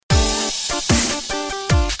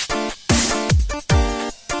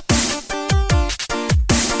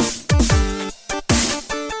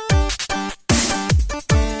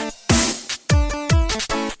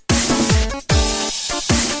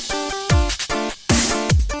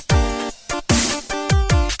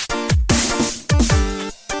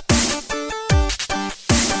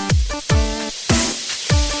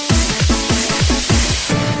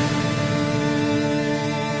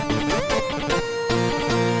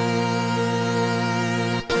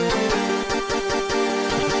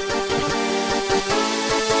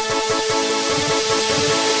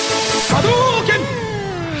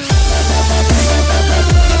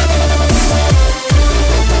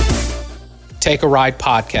Take a Ride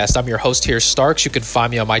podcast. I'm your host here, Starks. You can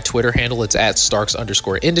find me on my Twitter handle. It's at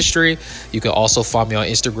Starks_industry. You can also find me on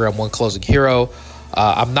Instagram, One Closing Hero.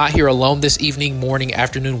 I'm not here alone this evening, morning,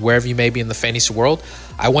 afternoon, wherever you may be in the fantasy world.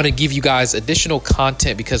 I want to give you guys additional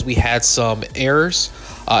content because we had some errors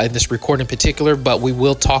in this recording in particular, but we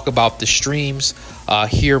will talk about the streams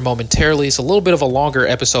here momentarily. It's a little bit of a longer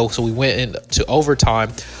episode, so we went into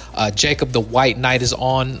overtime. Jacob the White Knight is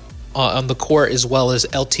on the court, as well as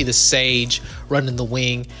LT the Sage running the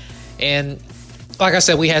wing. And like I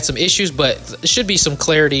said, we had some issues, but there should be some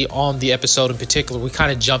clarity on the episode in particular. We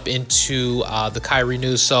kind of jump into the Kyrie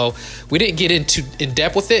news, so we didn't get into in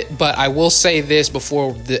depth with it, but I will say this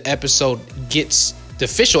before the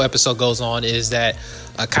official episode goes on, is that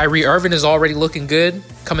Kyrie Irving is already looking good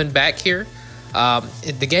coming back here.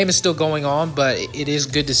 The game is still going on, but it is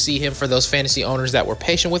good to see him for those fantasy owners that were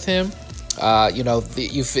patient with him.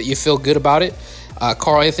 You feel good about it.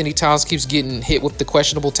 Karl Anthony Towns keeps getting hit with the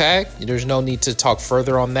questionable tag. There's no need to talk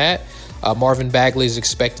further on that. Marvin Bagley is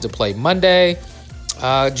expected to play Monday.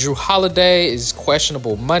 Drew Holiday is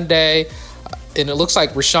questionable Monday. And it looks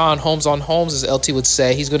like Rashawn Holmes on Holmes, as LT would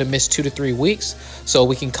say, he's going to miss 2 to 3 weeks. So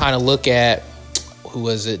we can kind of look at, who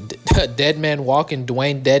was it? Deadman walking,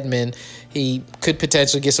 Dwayne Dedman. He could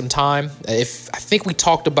potentially get some time. I think we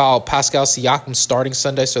talked about Pascal Siakam starting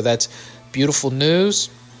Sunday, so that's beautiful news.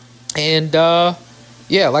 And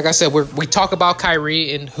like I said, we talk about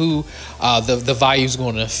Kyrie and who the value is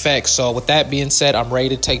going to affect. So with that being said, I'm ready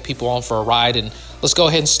to take people on for a ride, and let's go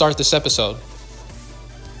ahead and start this episode.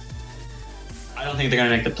 I don't think they're going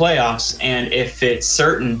to make the playoffs, and if it's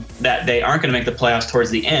certain that they aren't going to make the playoffs towards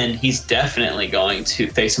the end, he's definitely going to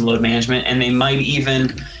face some load management, and they might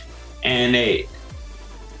even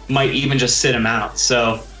just sit him out.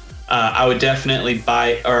 So I would definitely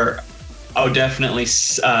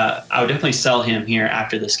sell him here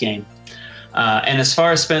after this game. And as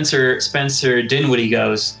far as Spencer Dinwiddie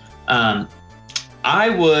goes, I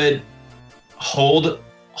would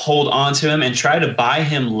hold on to him and try to buy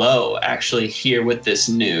him low actually here with this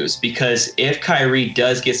news, because if Kyrie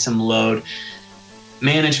does get some load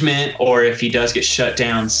management, or if he does get shut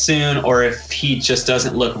down soon, or if he just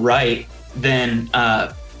doesn't look right, then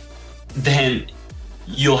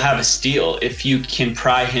you'll have a steal if you can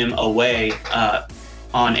pry him away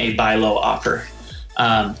on a buy low offer.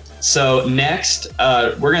 So next,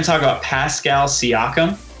 we're going to talk about Pascal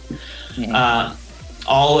Siakam. Mm-hmm.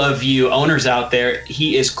 All of you owners out there,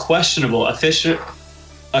 he is questionable,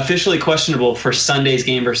 officially questionable for Sunday's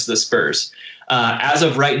game versus the Spurs. As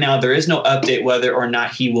of right now, there is no update whether or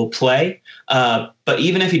not he will play. But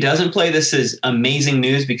even if he doesn't play, this is amazing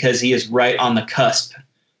news because he is right on the cusp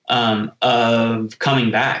of coming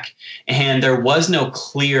back. And there was no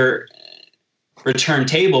clear return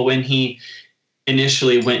table when he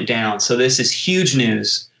initially went down. So this is huge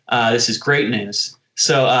news. This is great news.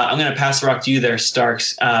 So I'm going to pass the rock to you there,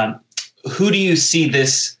 Starks. Who do you see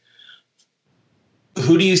this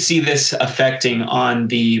affecting on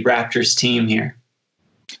the Raptors team here?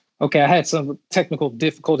 Okay, I had some technical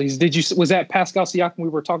difficulties. Was that Pascal Siakam we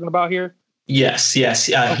were talking about here? Yes.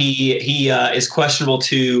 He is questionable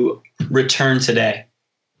to return today.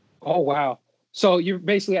 Oh, wow. So you're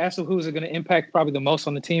basically asking who's it going to impact probably the most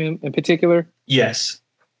on the team in particular? Yes.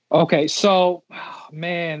 Okay, so,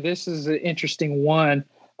 man, this is an interesting one.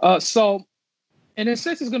 So, in a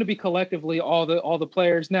sense, it's going to be collectively all the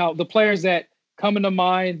players. Now, the players that come into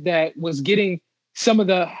mind that was getting some of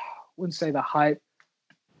the, I wouldn't say the hype.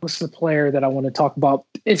 What's the player that I want to talk about?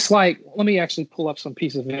 It's like, let me actually pull up some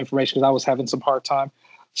pieces of information because I was having some hard time.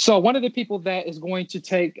 So one of the people that is going to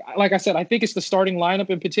take, like I said, I think it's the starting lineup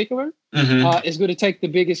in particular, is going to take the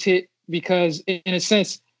biggest hit because in a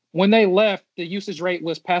sense, when they left, the usage rate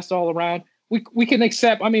was passed all around. We can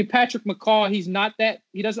accept, Patrick McCaw,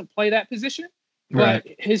 he doesn't play that position, but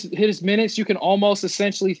right. his minutes, you can almost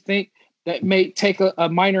essentially think that may take a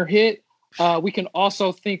minor hit. We can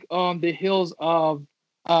also think on the heels of,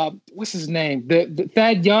 what's his name? The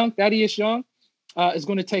Thaddeus Young is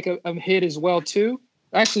going to take a hit as well too.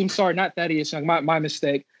 Actually, I'm sorry, not Thaddeus Young, my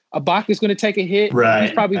mistake. Ibaka is going to take a hit.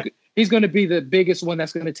 Right. He's going to be the biggest one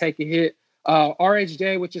that's going to take a hit.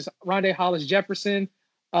 RHJ, which is Rondé Hollis Jefferson.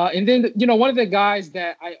 And then, one of the guys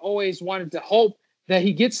that I always wanted to hope that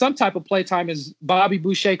he gets some type of play time is Bobby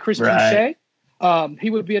Boucher, Chris Boucher. He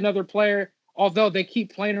would be another player, although they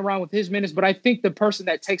keep playing around with his minutes. But I think the person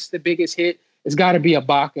that takes the biggest hit has got to be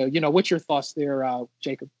Ibaka. What's your thoughts there,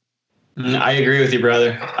 Jacob? I agree with you,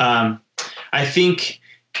 brother. I think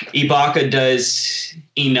Ibaka does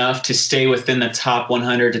enough to stay within the top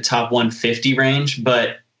 100 to top 150 range,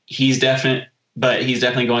 but he's definitely but he's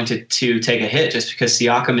definitely going to take a hit just because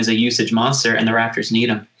Siakam is a usage monster and the Raptors need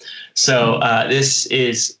him. So this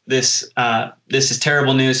is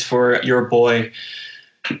terrible news for your boy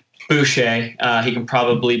Boucher. He can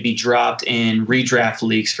probably be dropped in redraft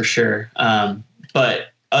leagues for sure. But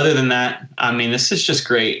other than that, I mean, this is just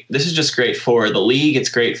great. This is just great for the league. It's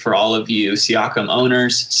great for all of you Siakam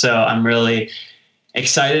owners. So I'm really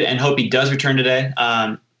excited and hope he does return today.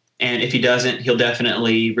 And if he doesn't, he'll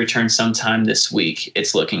definitely return sometime this week,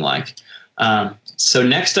 it's looking like. So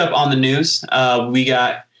next up on the news, we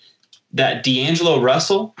got that D'Angelo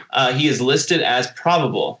Russell. He is listed as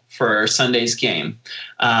probable for Sunday's game.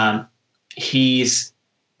 He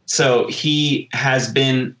has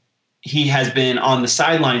been on the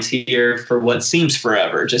sidelines here for what seems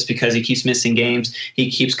forever, just because he keeps missing games.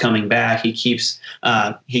 He keeps coming back. He keeps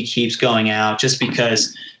going out, just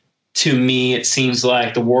because to me it seems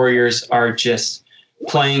like the Warriors are just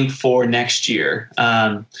playing for next year.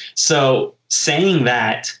 So saying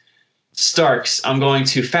that, Starks, I'm going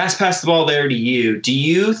to fast pass the ball there to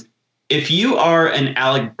you. If you are an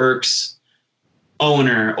Alec Burks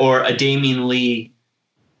owner or a Damian Lee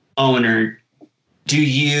owner, do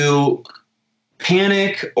you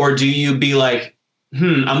panic or do you be like,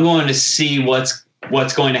 I'm going to see what's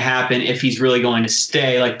going to happen if he's really going to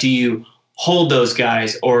stay? Like, do you hold those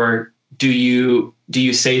guys, or do you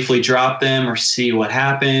safely drop them or see what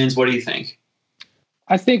happens? What do you think?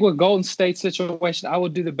 I think with Golden State situation, I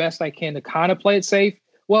would do the best I can to kind of play it safe.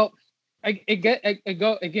 Well,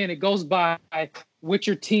 it goes by what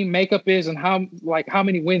your team makeup is and how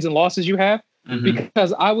many wins and losses you have. Mm-hmm.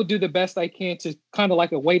 Because I would do the best I can to kind of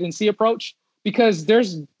like a wait and see approach, because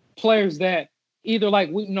there's players that either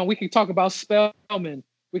we could talk about Spellman,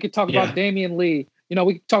 we could talk about Damian Lee,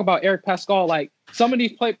 we could talk about Eric Pascal. Like, some of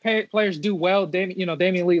these players do well.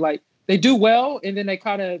 Damian Lee, like, they do well and then they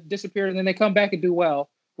kind of disappear and then they come back and do well,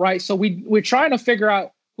 right? So we're trying to figure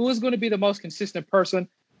out who is going to be the most consistent person.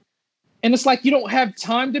 And it's like, you don't have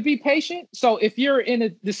time to be patient. So if you're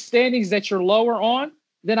in the standings that you're lower on,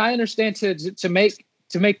 then I understand to make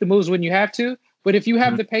the moves when you have to. But if you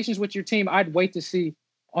have the patience with your team, I'd wait to see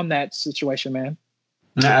on that situation, man.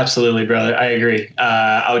 No, absolutely, brother. I agree.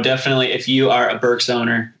 I would definitely, if you are a Burks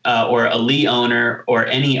owner or a Lee owner or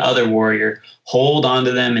any other Warrior, hold on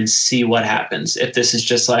to them and see what happens. If this is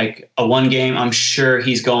just like a one game, I'm sure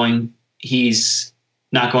he's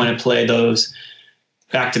not going to play those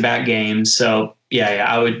back-to-back games. So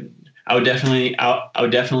I would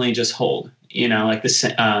definitely just hold. Like this.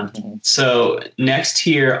 So next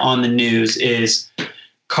here on the news is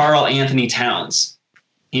Karl Anthony Towns.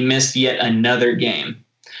 He missed yet another game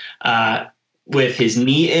with his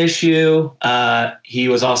knee issue. He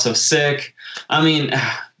was also sick. I mean,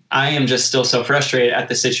 I am just still so frustrated at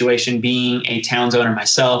the situation, being a Towns owner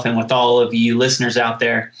myself. And with all of you listeners out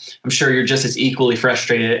there, I'm sure you're just as equally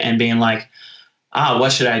frustrated and being like,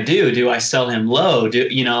 what should I do? Do I sell him low?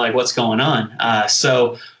 What's going on?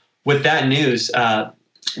 So with that news,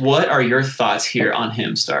 what are your thoughts here on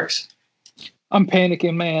him, Starks? I'm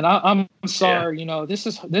panicking, man. I'm sorry. Yeah. This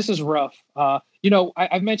is rough.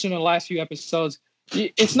 I've mentioned in the last few episodes,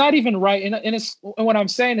 it's not even right. And what I'm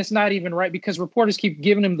saying, it's not even right because reporters keep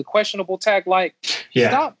giving him the questionable tag. Like,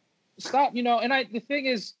 stop. And the thing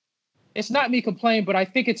is, it's not me complaining, but I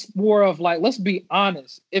think it's more of like, let's be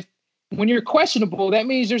honest. When you're questionable, that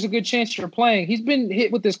means there's a good chance you're playing. He's been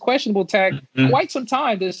hit with this questionable tag quite some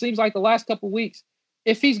time. It seems like the last couple of weeks.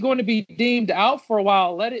 If he's going to be deemed out for a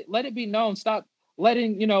while, let it be known. Stop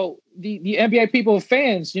letting the NBA people,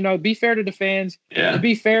 fans, be fair to the fans, and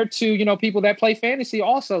be fair to people that play fantasy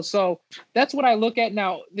also. So that's what I look at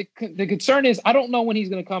now. The concern is I don't know when he's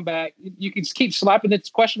going to come back. You can keep slapping this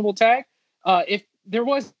questionable tag. If there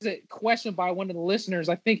was a question by one of the listeners,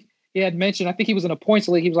 I think he had mentioned, I think he was in a points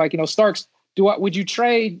league. He was like, Starks, would you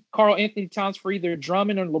trade Karl Anthony Towns for either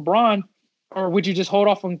Drummond or LeBron, or would you just hold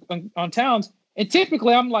off on Towns? And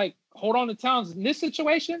typically I'm like, hold on to Towns in this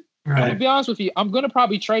situation. Right. I'm gonna be honest with you. I'm gonna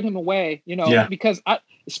probably trade him away, because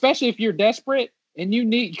especially if you're desperate and you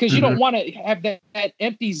need, because you don't want to have that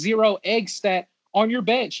empty 0 egg stat on your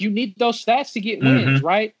bench. You need those stats to get wins,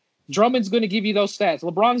 right? Drummond's going to give you those stats.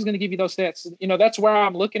 LeBron's going to give you those stats. That's where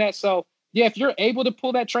I'm looking at. So yeah, if you're able to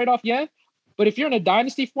pull that trade off, but if you're in a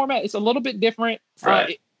dynasty format, it's a little bit different.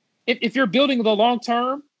 Right. If you're building the long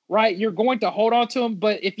term, right, you're going to hold on to him.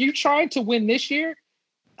 But if you're trying to win this year,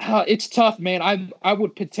 it's tough, man. I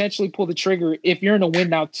would potentially pull the trigger if you're in a win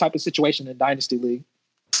now type of situation in Dynasty League.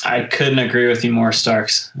 I couldn't agree with you more,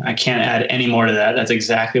 Starks. I can't add any more to that. That's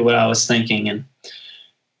exactly what I was thinking. And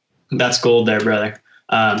that's gold there, brother.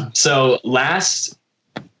 So last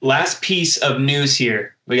last piece of news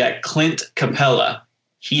here. We got Clint Capella.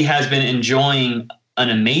 He has been enjoying an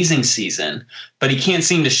amazing season, but he can't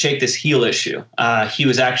seem to shake this heel issue. He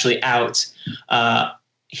was actually out.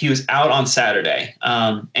 He was out on Saturday.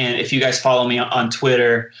 And if you guys follow me on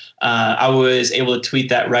Twitter, I was able to tweet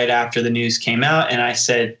that right after the news came out. And I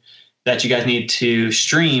said that you guys need to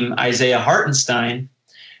stream Isaiah Hartenstein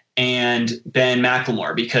and Ben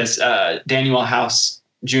McLemore because Daniel House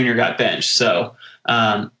Jr. got benched. So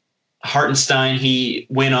Hartenstein, he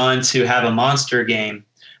went on to have a monster game,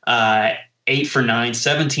 8 for 9,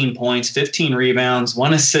 17 points, 15 rebounds,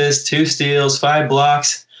 1 assist, 2 steals, 5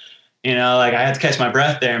 blocks. You know, like I had to catch my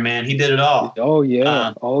breath there, man. He did it all. Oh,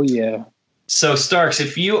 yeah. So, Starks,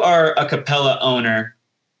 if you are a Capella owner,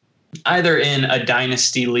 either in a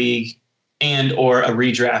dynasty league and or a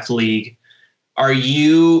redraft league, are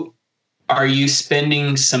you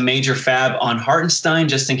spending some major fab on Hartenstein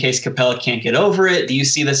just in case Capella can't get over it? Do you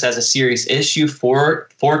see this as a serious issue for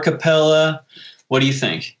Capella? What do you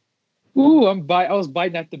think? Ooh, I was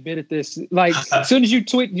biting at the bit at this. Like as soon as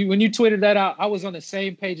when you tweeted that out, I was on the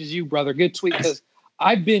same page as you, brother. Good tweet, because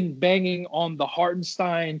I've been banging on the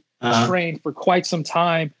Hartenstein train for quite some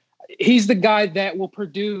time. He's the guy that will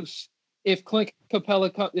produce if Clint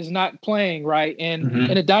Capella is not playing, right? And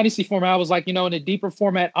in a dynasty format, I was like, in a deeper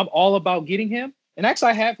format, I'm all about getting him. And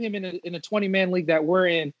actually, I have him in a 20-man league that we're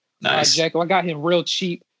in. Nice. Jacob, I got him real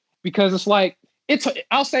cheap because it's like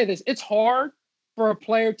I'll say this: it's hard for a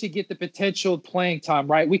player to get the potential playing time,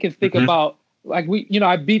 right? We can think about like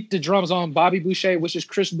I beat the drums on Bobby Boucher, which is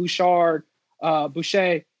Chris Boucher, and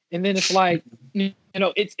then it's like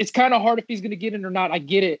it's kind of hard if he's going to get in or not. I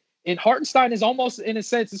get it. And Hartenstein is almost, in a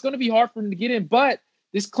sense, it's going to be hard for him to get in. But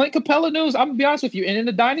this Clint Capella news, I'm going to be honest with you, and in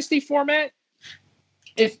the dynasty format,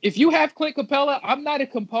 if you have Clint Capella, I'm not a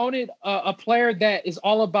component, a player that is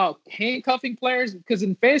all about handcuffing players, because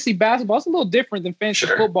in fantasy basketball, it's a little different than fantasy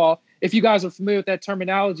football. If you guys are familiar with that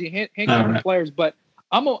terminology, handcuffing players, but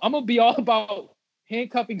I'm gonna be all about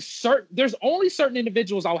handcuffing there's only certain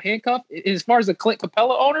individuals I'll handcuff. As far as a Clint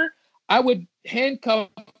Capella owner, I would handcuff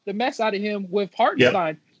the mess out of him with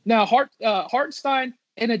Hartenstein. Yep. Now, Hartenstein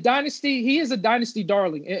in a dynasty, he is a dynasty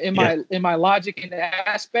darling in my logic and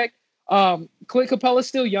aspect. Clint Capella's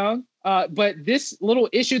still young, but this little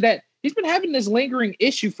issue that he's been having this lingering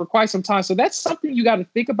issue for quite some time. So that's something you got to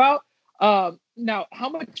think about. Now, how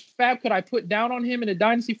much fab could I put down on him in a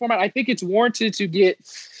dynasty format? I think it's warranted to get.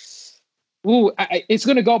 It's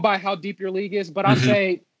going to go by how deep your league is, but I'll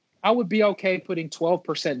say I would be okay putting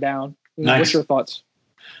 12% down. Nice. What's your thoughts?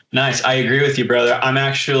 Nice. I agree with you, brother. I'm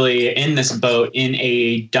actually in this boat in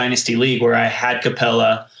a dynasty league where I had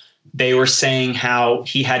Capella. They were saying how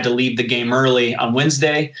he had to leave the game early on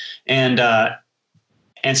Wednesday. And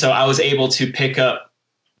so I was able to pick up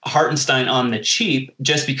Hartenstein on the cheap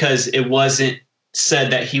just because it wasn't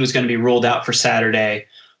said that he was going to be ruled out for Saturday.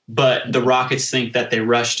 But the Rockets think that they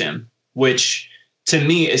rushed him, which to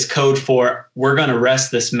me is code for we're going to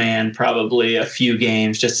rest this man probably a few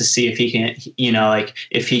games just to see if he can,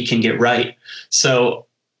 if he can get right. So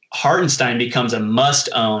Hartenstein becomes a must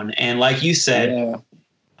own. And like you said,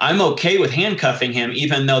 I'm okay with handcuffing him,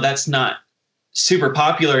 even though that's not super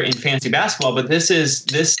popular in fantasy basketball. But this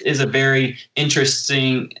is a very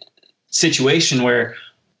interesting situation where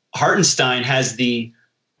Hartenstein has the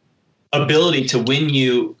ability to win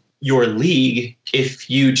you your league if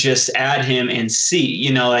you just add him and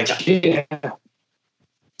see,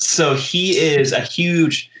 So he is a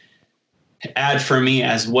huge add for me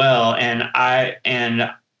as well.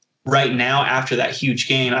 And right now after that huge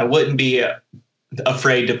game, I wouldn't be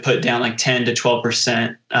afraid to put down like 10 to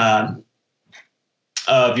 12%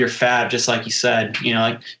 of your fab, just like you said,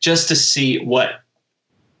 just to see what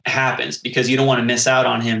happens, because you don't want to miss out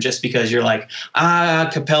on him just because you're like,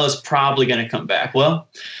 Capella's probably going to come back. Well,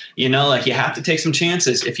 you have to take some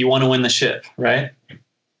chances if you want to win the ship, right?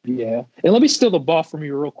 Yeah. And let me steal the ball from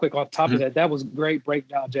you real quick on top of that. That was a great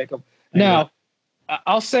breakdown, Jacob. Now,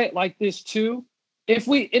 I'll say it like this too. And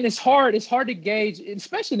it's hard to gauge,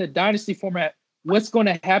 especially in the dynasty format, what's going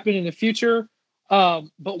to happen in the future. But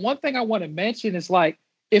one thing I want to mention is like,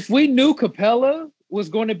 if we knew Capella was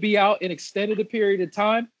going to be out an extended a period of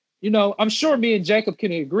time, I'm sure me and Jacob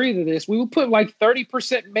can agree to this. We would put like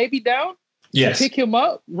 30% maybe down to pick him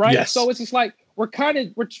up, right? Yes. So it's just like we're kind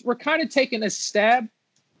of taking a stab,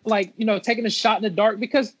 like taking a shot in the dark,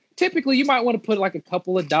 because typically you might want to put like a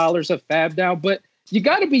couple of dollars of fab down, but you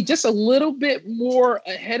got to be just a little bit more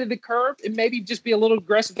ahead of the curve and maybe just be a little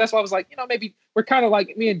aggressive. That's why I was like, maybe we're kind of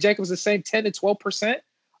like me and Jacob was the same 10 to 12%,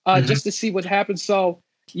 just to see what happens. So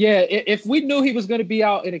yeah, if we knew he was going to be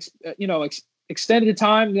out in extended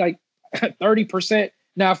time, like 30%,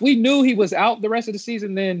 Now, if we knew he was out the rest of the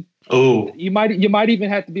season, then you might even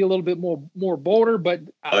have to be a little bit more bolder. But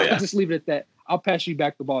I'll just leave it at that. I'll pass you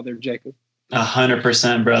back the ball there, Jacob.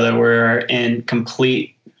 100%, brother. We're in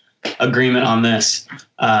complete agreement on this.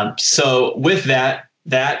 So with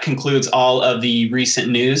that concludes all of the recent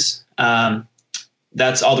news.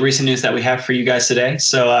 That's all the recent news that we have for you guys today.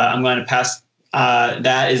 So I'm going to pass.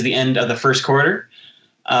 That is the end of the first quarter.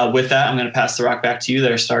 With that, I'm going to pass the rock back to you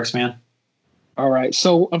there, Starks, man. All right.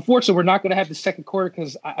 So unfortunately, we're not going to have the second quarter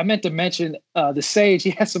because I meant to mention the Sage.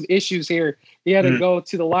 He has some issues here. He had to go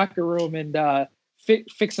to the locker room and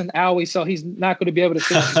fix an owie, so he's not going to be able to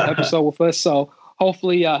finish this episode with us. So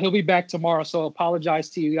hopefully he'll be back tomorrow. So apologize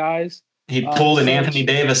to you guys. He pulled an Anthony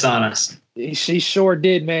Davis on us. He sure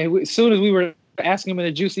did, man. As soon as we were asking him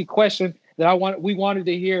a juicy question that we wanted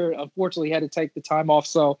to hear, unfortunately, he had to take the time off.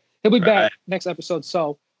 So he'll be back next episode.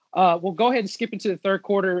 So we'll go ahead and skip into the third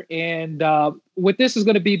quarter. And what this is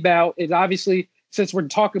going to be about is obviously, since we're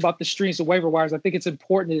talking about the streams of waiver wires, I think it's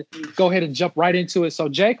important to go ahead and jump right into it. So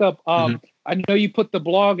Jacob, I know you put the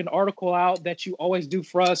blog and article out that you always do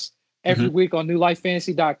for us every week on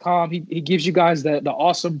newlifefantasy.com. He gives you guys the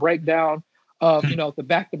awesome breakdown of, the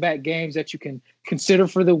back-to-back games that you can consider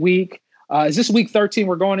for the week. Is this week 13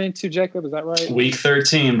 we're going into, Jacob? Is that right? Week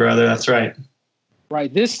 13, brother. That's right.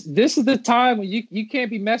 Right. This is the time when you can't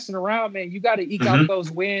be messing around, man. You got to eke out those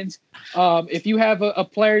wins. If you have a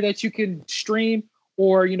player that you can stream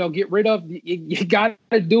or, get rid of, you got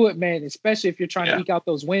to do it, man, especially if you're trying to eke out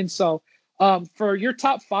those wins. So for your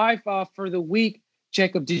top 5 for the week,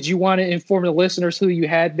 Jacob, did you want to inform the listeners who you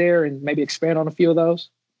had there and maybe expand on a few of those?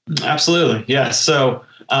 Absolutely. Yeah. So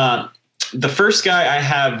the first guy I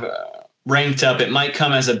have ranked up, it might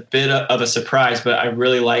come as a bit of a surprise, but I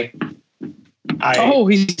really like.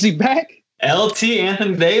 Is he back? LT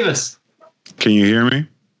Anthony Davis. Can you hear me?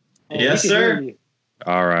 Yes, sir.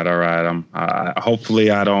 All right.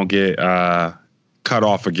 Hopefully I don't get cut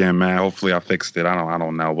off again, man. Hopefully I fixed it. I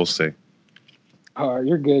don't know. We'll see. All right,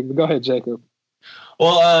 you're good. Go ahead, Jacob.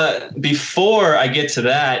 Well, before I get to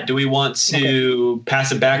that, do we want to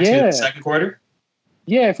pass it back to the second quarter?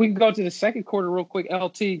 Yeah, if we can go to the second quarter real quick.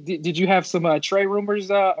 LT, did you have some trade rumors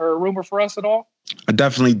or a rumor for us at all? I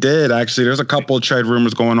definitely did. Actually, there's a couple of trade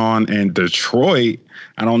rumors going on in Detroit.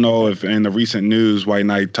 I don't know if in the recent news White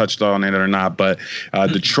Knight touched on it or not, but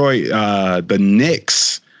Detroit, the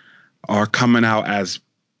Knicks are coming out as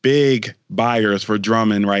big buyers for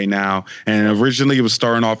Drummond right now. And originally it was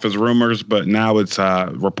starting off as rumors, but now it's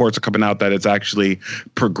reports are coming out that it's actually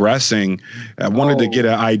progressing. I wanted to get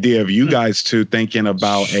an idea of you guys two thinking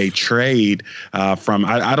about a trade from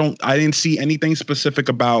I didn't see anything specific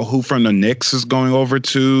about who from the Knicks is going over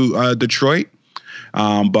to Detroit.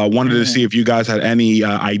 But I wanted to see if you guys had any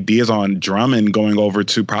ideas on Drummond going over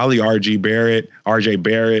to probably RJ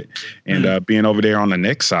Barrett and being over there on the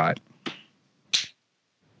Knicks side.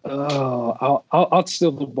 Oh, I'll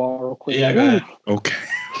steal the ball real quick. Yeah, go ahead.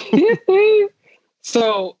 Okay.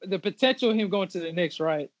 So the potential of him going to the Knicks,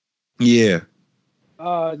 right? Yeah.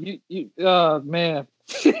 Man.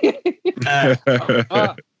 I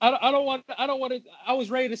don't want to. I was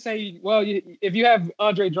ready to say, well, if you have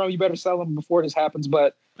Andre Drummond, you better sell him before this happens.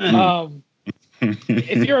 But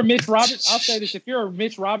if you're a Mitch Robinson, I'll say this: if you're a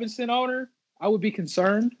Mitch Robinson owner, I would be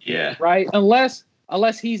concerned. Yeah. Right.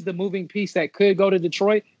 Unless he's the moving piece that could go to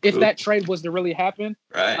Detroit if that trade was to really happen.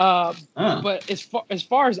 Right. But as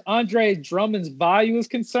far as Andre Drummond's value is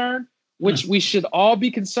concerned, which we should all be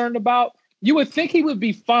concerned about, you would think he would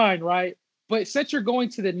be fine, right? But since you're going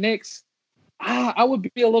to the Knicks, I would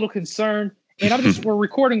be a little concerned. And we're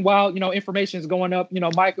recording while, information is going up.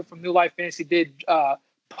 Micah from New Life Fantasy did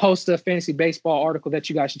post a fantasy baseball article that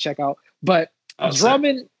you guys should check out. But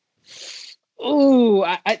Drummond... Ooh,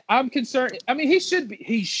 I'm concerned. I mean, he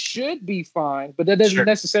should be fine, but that doesn't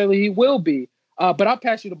necessarily he will be. But I'll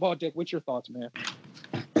pass you the ball, Jake. What's your thoughts, man?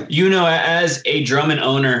 As a Drummond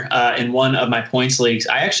owner in one of my points leagues,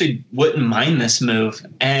 I actually wouldn't mind this move.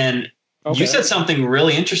 And you said something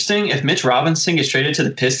really interesting. If Mitch Robinson gets traded to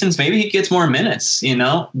the Pistons, maybe he gets more minutes,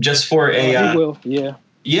 just for a... he will, yeah.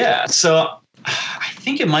 Yeah, so... I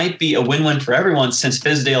think it might be a win-win for everyone since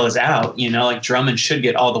Fizdale is out. Drummond should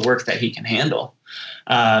get all the work that he can handle.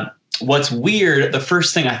 What's weird, the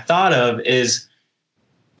first thing I thought of is,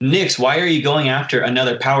 Knicks, why are you going after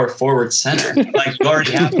another power forward center? Like, you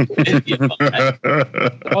already have 50 of them.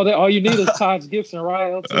 Right? All you need is Taj Gibson,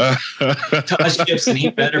 right? Taj Gibson,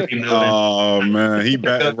 he better be moving. Oh, man, he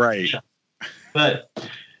better, right. But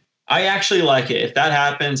I actually like it. If that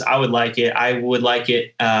happens, I would like it. I would like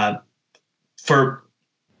it for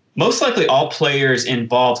most likely all players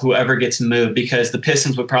involved, whoever gets moved, because the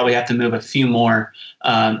Pistons would probably have to move a few more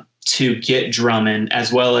to get Drummond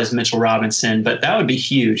as well as Mitchell Robinson. But that would be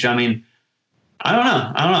huge. I mean, I don't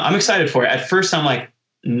know. I'm excited for it. At first, I'm like,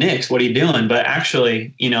 Knicks, what are you doing? But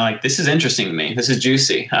actually, like this is interesting to me. This is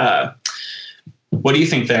juicy. What do you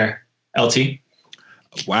think there, LT?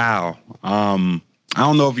 Wow. I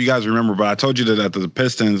don't know if you guys remember, but I told you that the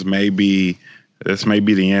Pistons this may be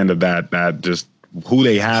the end of that just who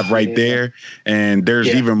they have right there. And there's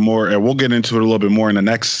even more, and we'll get into it a little bit more in the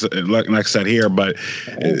next set here, but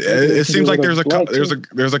it seems like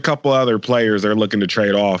there's a couple other players they're looking to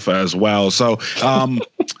trade off as well. So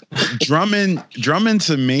Drummond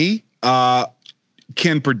to me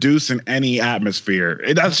can produce in any atmosphere.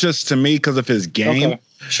 That's just to me because of his game. Okay.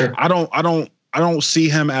 Sure. I don't see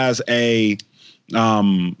him as a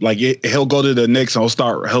he'll go to the Knicks and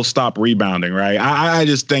he'll stop rebounding, right? I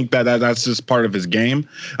just think that's just part of his game.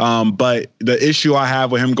 But the issue I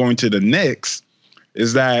have with him going to the Knicks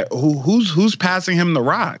is that who's passing him the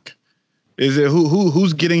rock? Is it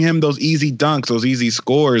who's getting him those easy dunks, those easy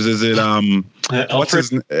scores? Is it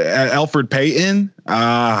Elfrid Payton?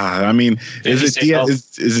 I mean, is it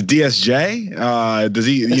DSJ? Does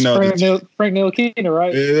he? Frank Ntilikina,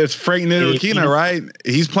 right? It's Frank Ntilikina, right?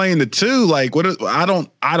 He's playing the two. Like what? I don't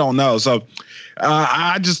know. So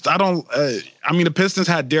I don't. I mean, the Pistons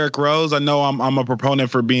had Derrick Rose. I know I'm a proponent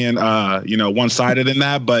for being one-sided in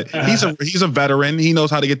that, but he's a veteran. He knows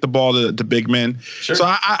how to get the ball to big men. Sure. So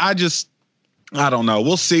I don't know.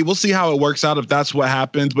 We'll see. We'll see how it works out if that's what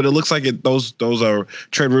happens. But it looks like those are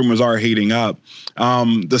trade rumors are heating up.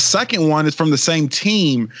 The second one is from the same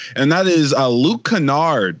team, and that is Luke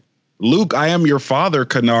Kennard. Luke, I am your father,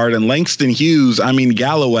 Kennard, and Langston Hughes. I mean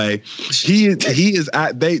Galloway. He is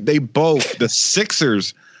at. They both the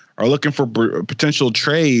Sixers are looking for potential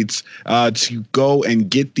trades to go and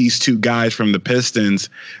get these two guys from the Pistons.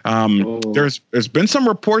 There's been some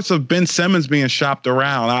reports of Ben Simmons being shopped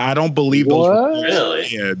around. I don't believe those. What? Really?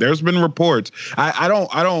 Yeah, there's been reports. I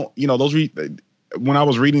don't. Those. When I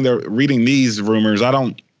was reading these rumors, I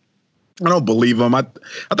don't believe them. I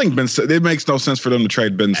think it makes no sense for them to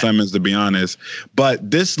trade Ben Simmons, to be honest.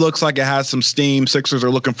 But this looks like it has some steam. Sixers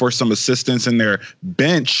are looking for some assistance in their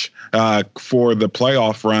bench for the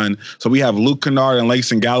playoff run. So we have Luke Kennard and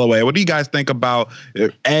Langston Galloway. What do you guys think about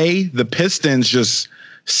the Pistons just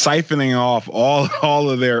siphoning off all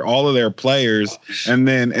of their players, and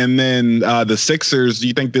then the Sixers? Do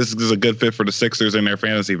you think this is a good fit for the Sixers and their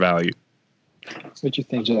fantasy value? What you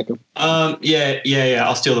think, Jacob? Yeah.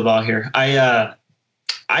 I'll steal the ball here. I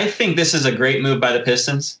think this is a great move by the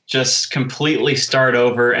Pistons. Just completely start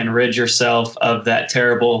over and rid yourself of that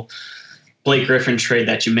terrible Blake Griffin trade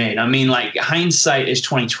that you made. I mean, like, hindsight is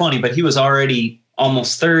 20/20, but he was already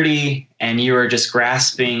almost 30, and you were just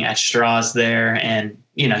grasping at straws there. And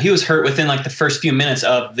he was hurt within like the first few minutes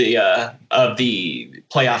of the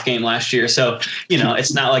playoff game last year. So,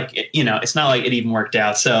 it's not like it even worked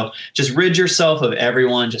out. So just rid yourself of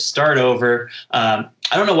everyone, just start over. I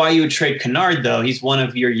don't know why you would trade Kennard though. He's one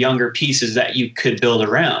of your younger pieces that you could build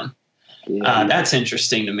around. That's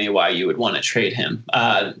interesting to me why you would want to trade him.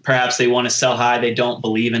 Perhaps they want to sell high. They don't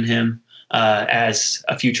believe in him as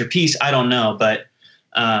a future piece. I don't know, but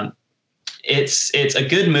it's a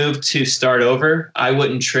good move to start over. I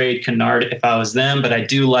wouldn't trade Kennard if I was them, but I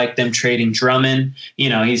do like them trading Drummond.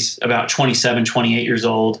 He's about 27, 28 years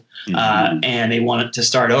old, and they want it to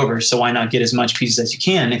start over. So why not get as much pieces as you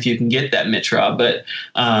can if you can get that Mitch Rob? But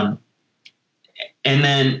and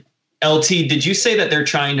then LT, did you say that they're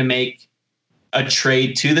trying to make a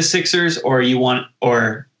trade to the Sixers, or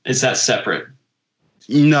is that separate?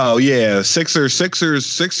 No, yeah.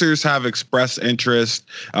 Sixers have expressed interest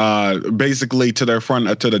basically to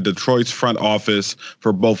the Detroit's front office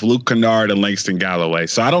for both Luke Kennard and Langston Galloway.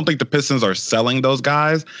 So I don't think the Pistons are selling those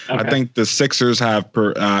guys. Okay. I think the Sixers have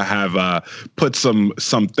put some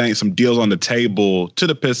deals on the table to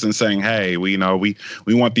the Pistons saying, "Hey, we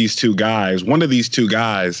want these two guys, one of these two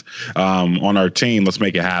guys on our team. Let's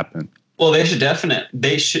make it happen." Well, they should definitely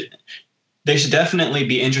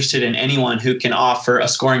be interested in anyone who can offer a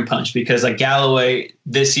scoring punch, because like Galloway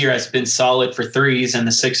this year has been solid for threes, and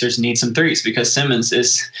the Sixers need some threes because Simmons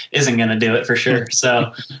isn't going to do it for sure.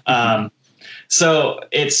 So, so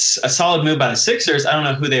it's a solid move by the Sixers. I don't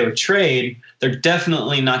know who they would trade. They're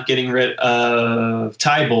definitely not getting rid of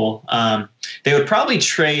Tybal. They would probably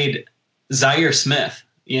trade Zaire Smith,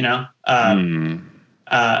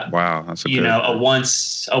 Wow, that's a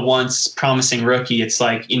once promising rookie. It's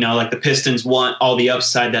like like the Pistons want all the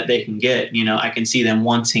upside that they can get. I can see them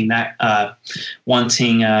wanting that,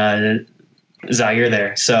 Zaire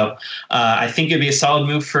there. So I think it'd be a solid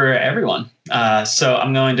move for everyone. So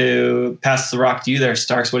I'm going to pass the rock to you there,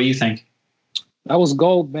 Starks. What do you think? That was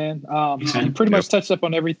gold, man. Okay. You pretty much touched up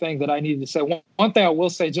on everything that I needed to say. One thing I will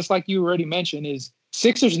say, just like you already mentioned, is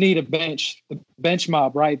Sixers need a bench, the bench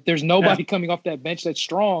mob, right? There's nobody coming off that bench that's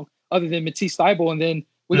strong other than Matisse Thybulle. And then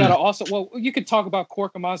we got to also, well, you could talk about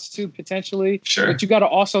Korkmaz too, potentially. Sure. But you got to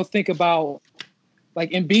also think about, like,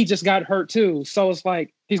 Embiid just got hurt too. So it's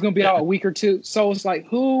like he's going to be out a week or two. So it's like,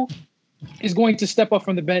 who is going to step up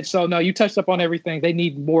from the bench? So, no, you touched up on everything. They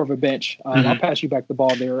need more of a bench. I'll pass you back the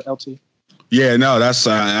ball there, LT. Yeah, no, that's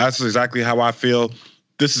exactly how I feel.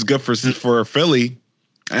 This is good for Philly,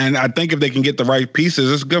 and I think if they can get the right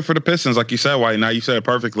pieces, it's good for the Pistons. Like you said, White. Now you said it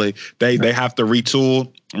perfectly. They have to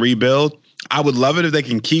retool, rebuild. I would love it if they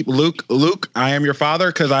can keep Luke. I am your father,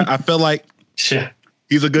 because I feel like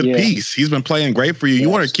he's a good piece. He's been playing great for you. You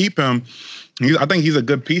want to keep him. I think he's a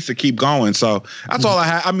good piece to keep going. So that's all I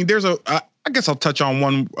have. I mean, I guess I'll touch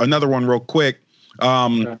on another one real quick.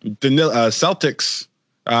 Celtics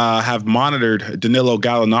have monitored Danilo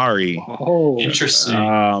Gallinari. Oh,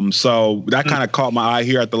 interesting. So that kind of caught my eye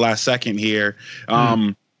here at the last second here.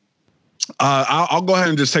 I'll go ahead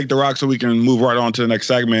and just take the rock so we can move right on to the next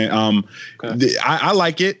segment. I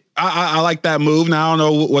like it. I like that move. Now I don't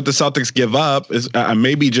know what the Celtics give up. Is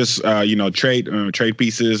maybe just trade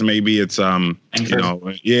pieces. Maybe it's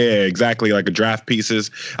exactly, like a draft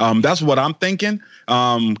pieces. That's what I'm thinking.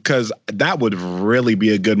 Because that would really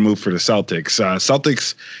be a good move for the Celtics.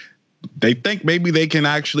 Celtics, they think maybe they can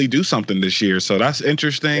actually do something this year. So that's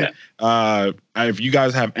interesting. Yeah. If you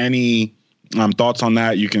guys have any thoughts on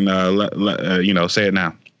that, you can say it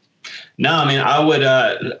now. No, I mean,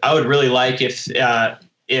 I would really like if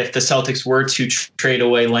the Celtics were to trade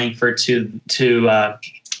away Langford to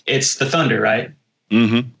it's the Thunder, right?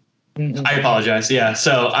 Mm-hmm. I apologize. Yeah.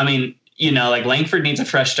 So I mean, like Langford needs a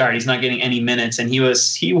fresh start. He's not getting any minutes, and he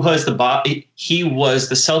was the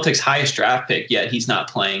Celtics' highest draft pick. Yet he's not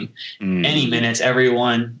playing any minutes.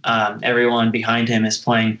 Everyone behind him is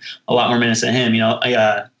playing a lot more minutes than him.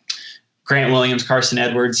 Grant Williams, Carson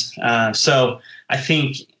Edwards. So I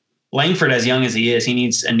think Langford, as young as he is, he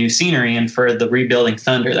needs a new scenery, and for the rebuilding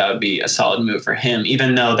Thunder, that would be a solid move for him.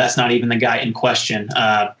 Even though that's not even the guy in question.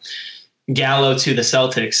 Gallo to the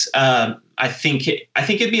Celtics. I think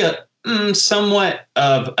it'd be somewhat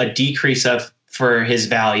of a decrease for his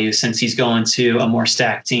value since he's going to a more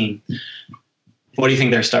stacked team. What do you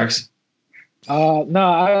think there, Starks? No,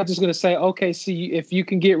 I was just going to say, OKC, if you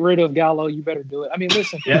can get rid of Gallo, you better do it. I mean,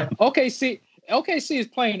 listen, OKC is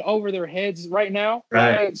playing over their heads right now.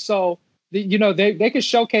 Right. So, they can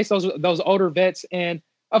showcase those older vets. And,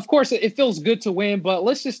 of course, it feels good to win. But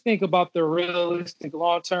let's just think about the realistic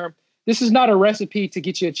long term. This is not a recipe to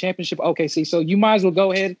get you a championship, OKC. So you might as well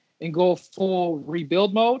go ahead and go full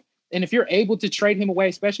rebuild mode. And if you're able to trade him away,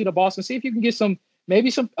 especially to Boston, see if you can get a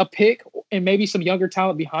pick and maybe some younger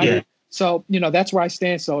talent behind it. So, that's where I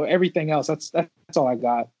stand. So everything else, that's all I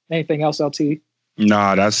got. Anything else, LT?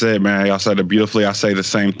 Nah, that's it, man. Y'all said it beautifully. I say the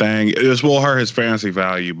same thing. This will hurt his fantasy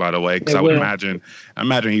value, by the way, because I would imagine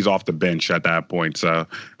he's off the bench at that point. So,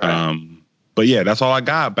 but yeah, that's all I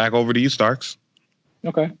got. Back over to you, Starks.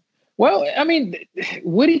 Okay. Well, I mean,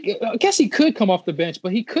 I guess he could come off the bench,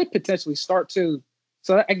 but he could potentially start too.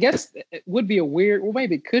 So I guess it would be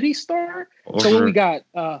maybe could he start? So what we got?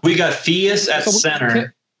 We got Theus at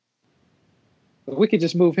center. We could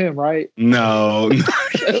just move him, right? No.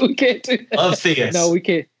 We can't do that. Love Theus. No, we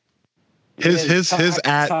can't. His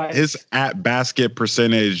at basket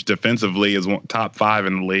percentage defensively is top 5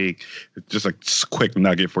 in the league. Just a quick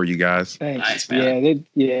nugget for you guys. Thanks. Nice, man.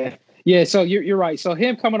 Yeah. So you're right. So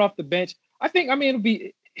him coming off the bench,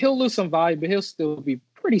 he'll lose some value, but he'll still be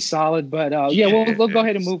pretty solid. But we'll go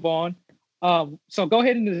ahead and move on. So go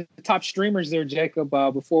ahead into the top streamers there, Jacob.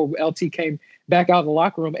 Before LT came back out of the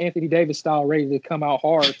locker room, Anthony Davis style, ready to come out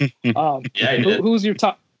hard. Who's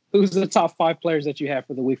the top 5 players that you have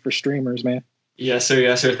for the week for streamers, man? Yes,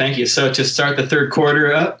 sir. Thank you. So to start the third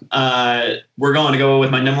quarter up, we're going to go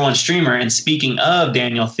with my number 1 streamer. And speaking of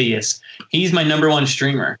Daniel Theus, he's my number 1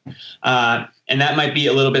 streamer. And that might be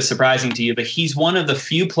a little bit surprising to you, but he's one of the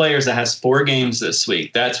few players that has 4 games this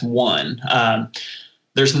week. That's one.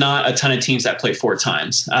 There's not a ton of teams that play 4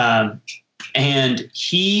 times. And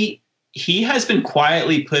he has been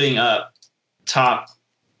quietly putting up top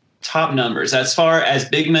numbers. As far as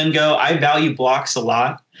big men go, I value blocks a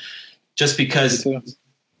lot just because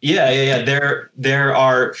there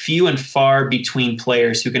are few and far between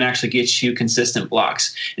players who can actually get you consistent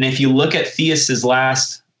blocks. And if you look at Theus's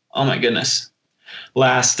last 1,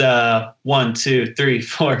 2, 3,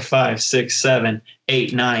 4, 5, 6, 7,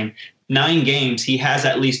 8, 9 9 games, he has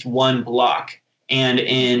at least 1 block. And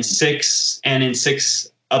in six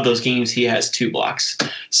of those games, he has 2 blocks.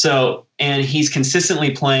 So, and he's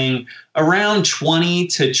consistently playing around 20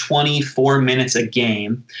 to 24 minutes a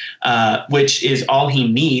game, which is all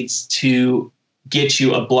he needs to get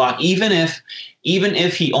you a block. Even if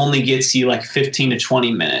he only gets you like 15 to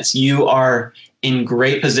 20 minutes, you are in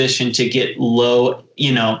great position to get low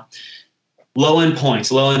end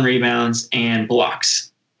points, low end rebounds, and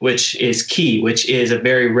blocks, which is key, which is a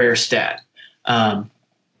very rare stat.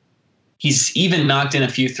 He's even knocked in a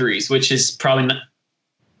few threes, which is probably not,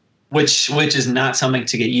 which is not something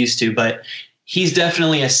to get used to, but he's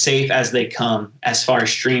definitely as safe as they come as far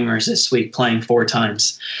as streamers this week, playing 4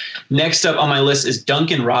 times. Next up on my list is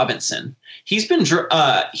Duncan Robinson. He's been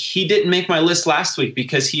he didn't make my list last week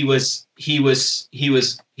because he was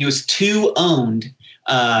 2 owned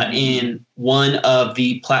in one of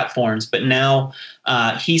the platforms, but now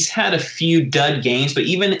he's had a few dud games, but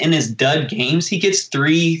even in his dud games, he gets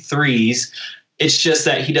 3 threes. It's just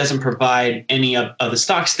that he doesn't provide any of the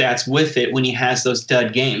stock stats with it when he has those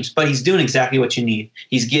dud games, but he's doing exactly what you need.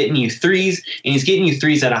 He's getting you threes, and he's getting you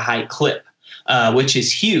threes at a high clip, which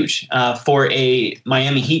is huge for a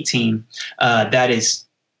Miami Heat team that is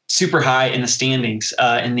super high in the standings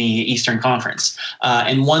in the Eastern Conference.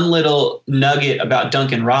 And one little nugget about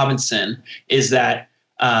Duncan Robinson is that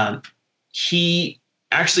he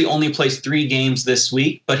actually only plays 3 games this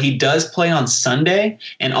week, but he does play on Sunday.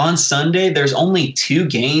 And on Sunday, there's only 2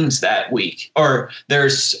 games that week, or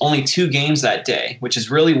there's only 2 games that day, which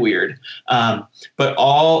is really weird. But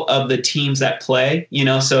all of the teams that play,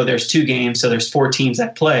 so there's 2 games, so there's 4 teams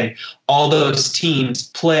that play. All those teams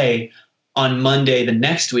play on Monday the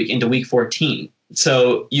next week into week 14.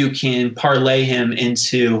 So you can parlay him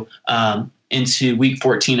into week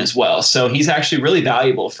 14 as well. So he's actually really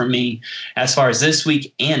valuable for me as far as this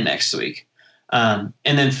week and next week. And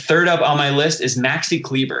then third up on my list is Maxi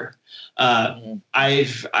Kleber.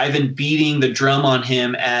 I've been beating the drum on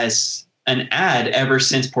him as an ad ever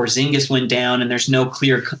since Porzingis went down, and there's no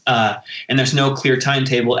clear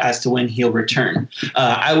timetable as to when he'll return.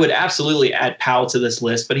 I would absolutely add Powell to this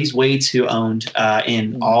list, but he's way too owned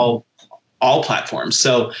in all platforms.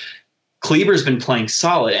 So Kleber's been playing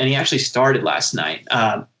solid, and he actually started last night.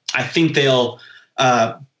 I think they'll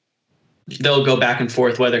go back and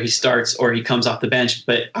forth whether he starts or he comes off the bench,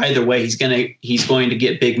 but either way, he's going to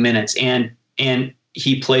get big minutes, and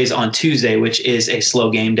he plays on Tuesday, which is a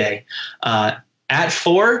slow game day. At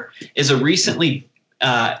 4 is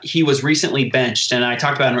he was recently benched, and I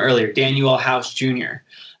talked about him earlier, Daniel House Jr.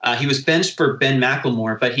 He was benched for Ben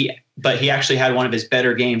McLemore, but he actually had one of his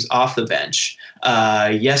better games off the bench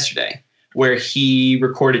yesterday, where he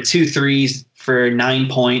recorded 2 threes for 9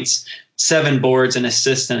 points, 7 boards, an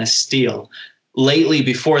assist, and a steal. Lately,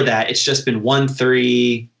 before that, it's just been 1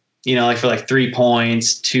 3, for 3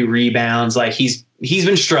 points, 2 rebounds. Like he's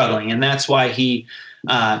been struggling, and that's why he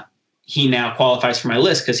now qualifies for my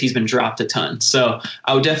list, because he's been dropped a ton. So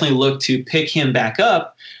I would definitely look to pick him back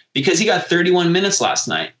up because he got 31 minutes last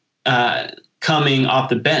night coming off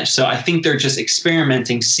the bench. So I think they're just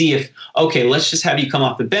experimenting, see if, okay, let's just have you come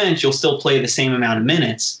off the bench. You'll still play the same amount of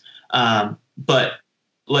minutes, but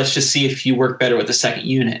let's just see if you work better with the second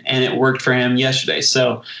unit. And it worked for him yesterday.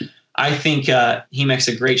 So I think he makes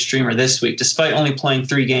a great streamer this week, despite only playing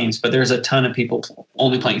 3 games, but there's a ton of people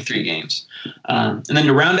only playing 3 games. And then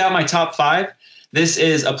to round out my top 5, this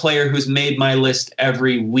is a player who's made my list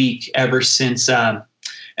every week ever since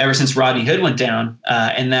Rodney Hood went down,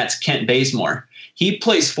 and that's Kent Bazemore. He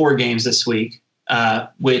plays 4 games this week,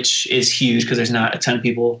 which is huge because there's not a ton of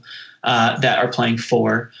people that are playing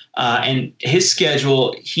 4. And his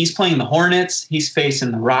schedule, he's playing the Hornets, he's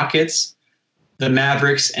facing the Rockets, the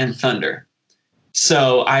Mavericks, and Thunder.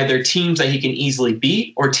 So either teams that he can easily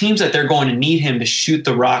beat or teams that they're going to need him to shoot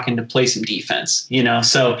the rock and to play some defense,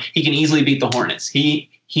 so he can easily beat the Hornets. He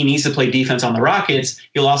needs to play defense on the Rockets.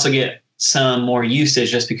 He'll also get some more usage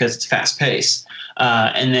just because it's fast paced.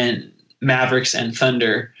 And then Mavericks and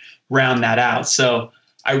Thunder round that out. So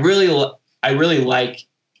I really like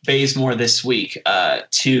Bazemore this week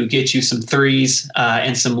to get you some threes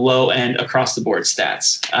and some low end across the board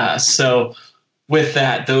stats. So with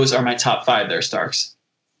that, those are my top 5 there, Starks.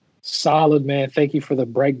 Solid, man. Thank you for the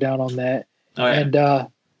breakdown on that. Oh, yeah. And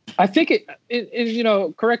I think it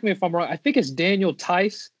correct me if I'm wrong, I think it's Daniel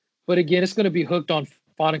Tice, but again, it's going to be hooked on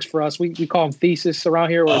phonics for us. We call him Thesis around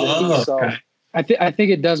here. So okay. I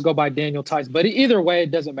think it does go by Daniel Tice, but either way,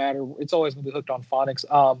 it doesn't matter. It's always going to be hooked on phonics.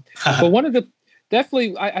 But one of the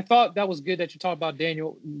definitely, I thought that was good that you talked about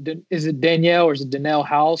Daniel. Is it Danielle or is it Danielle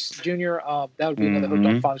House Jr.? That would be another hooked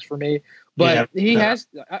on phonics for me. But he has.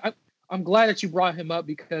 I'm glad that you brought him up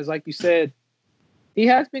because, like you said, he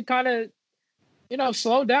has been kind of,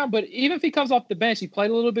 slowed down. But even if he comes off the bench, he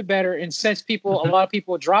played a little bit better. And since a lot of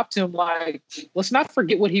people dropped him, like, let's not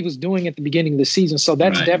forget what he was doing at the beginning of the season. So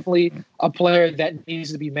that's definitely a player that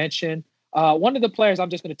needs to be mentioned. One of the players I'm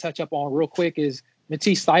just going to touch up on real quick is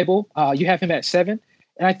Matisse Thybulle. You have him at 7.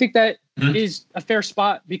 And I think that is a fair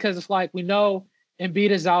spot because it's like we know Embiid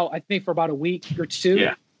is out, I think, for about a week or two.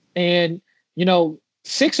 Yeah. And,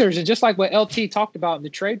 Sixers, and just like what LT talked about in the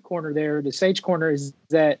trade corner there, the Sage corner, is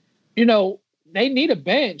that, they need a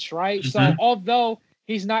bench, right? So although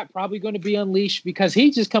he's not probably going to be unleashed because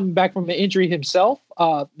he's just coming back from an injury himself,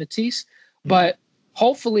 Matisse, but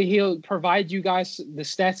hopefully he'll provide you guys the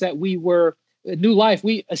stats that we were New Life.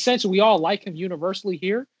 We all like him universally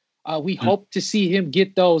here. We hope to see him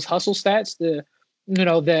get those hustle stats,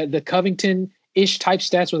 the Covington-ish type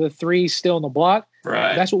stats with a 3 still on the block.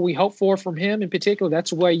 Right. That's what we hope for from him in particular.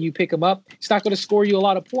 That's where you pick him up. He's not going to score you a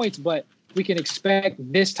lot of points, but we can expect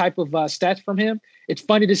this type of stats from him. It's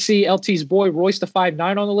funny to see LT's boy Royce the 5'9"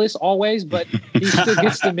 on the list always, but he still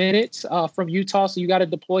gets the minutes from Utah, so you got to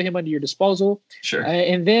deploy him under your disposal. Sure.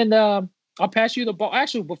 And then I'll pass you the ball.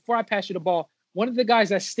 Actually, before I pass you the ball, one of the guys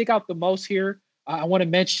that stick out the most here, I want to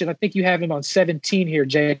mention, I think you have him on 17 here,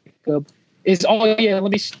 Jacob, is let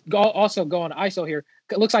me also go on ISO here.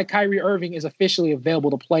 It looks like Kyrie Irving is officially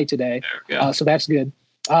available to play today. So that's good.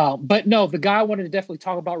 But no, the guy I wanted to definitely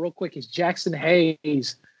talk about real quick is Jackson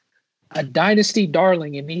Hayes, a dynasty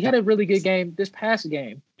darling. And he had a really good game this past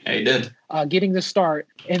game. Yeah, he did. Getting the start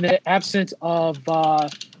in the absence of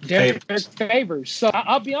Derek Favors. So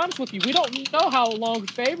I'll be honest with you. We don't know how long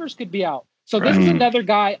Favors could be out. So this is another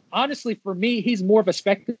guy, honestly, for me, he's more of a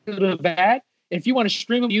speculative ad. If you want to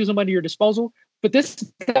stream him, use him under your disposal. But this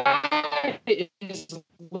guy is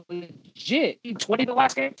legit. He 20 the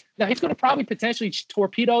last game. Now, he's going to probably potentially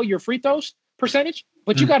torpedo your free throws percentage,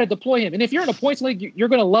 but you got to deploy him. And if you're in a points league, you're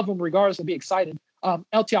going to love him regardless and be excited.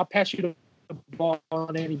 LT, I'll pass you the ball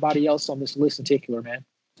on anybody else on this list in particular, man.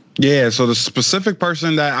 Yeah, so the specific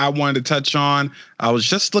person that I wanted to touch on, I was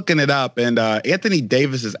just looking it up, and Anthony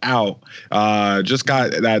Davis is out. Just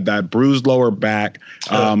got that bruised lower back.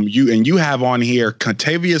 You have on here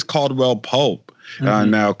Contavious Caldwell-Pope.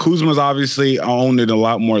 Now, Kuzma's obviously owned in a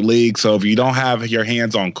lot more leagues, so if you don't have your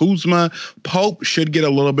hands on Kuzma, Pope should get a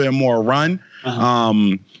little bit more run.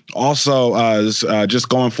 Also, just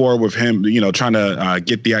going forward with him, trying to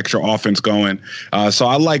get the extra offense going. So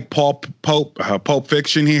I like Pulp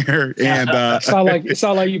Fiction here, and it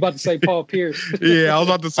sound like you about to say Paul Pierce. Yeah, I was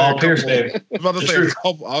about to say Paul Pierce, baby. I was about to say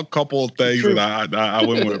a couple of things that I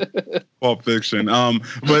went with Pulp Fiction.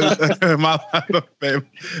 But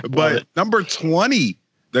but number 20.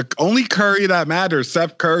 The only Curry that matters,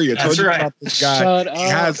 Seth Curry. I told you about this guy. Shut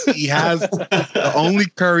up. He has the only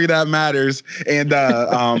Curry that matters, and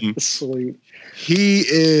Sweet. he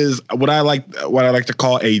is what I like to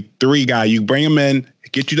call a 3 guy. You bring him in,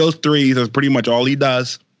 get you those threes. That's pretty much all he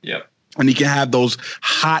does. Yep. And he can have those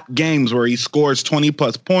hot games where he scores 20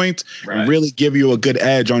 plus points and really give you a good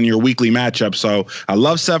edge on your weekly matchup. So I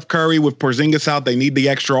love Seth Curry with Porzingis out. They need the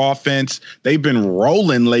extra offense. They've been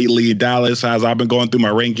rolling lately, Dallas, as I've been going through my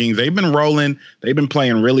rankings. They've been rolling. They've been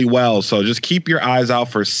playing really well. So just keep your eyes out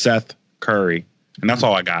for Seth Curry. And that's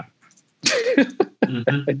all I got.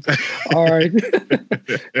 All right.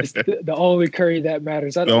 It's the only Curry that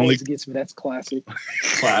matters. That always gets me. That's classic.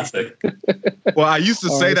 Well, I used to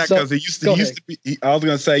say that because he used to be. I was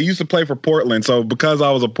gonna say he used to play for Portland. So because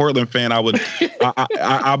I was a Portland fan,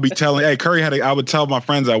 I'll be telling, hey, Curry had. I would tell my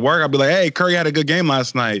friends at work. I'd be like, hey, Curry had a good game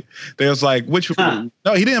last night. They was like, no,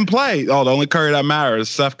 he didn't play. Oh, the only Curry that matters is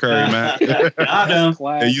Seth Curry, man. Got him.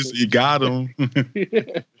 You got him.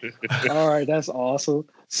 All right, that's awesome.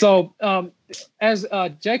 So, as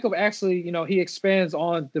Jacob actually, he expands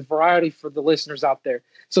on the variety for the listeners out there.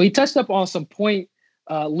 So he touched up on some point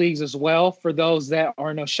leagues as well for those that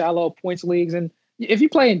are in shallow points leagues. And if you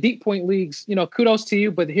play in deep point leagues, kudos to you.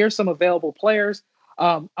 But here's some available players.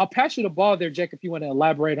 I'll pass you the ball there, Jacob, if you want to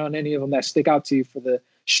elaborate on any of them that stick out to you for the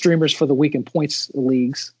streamers for the week in points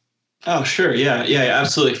leagues. Oh, sure. Yeah,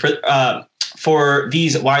 absolutely. For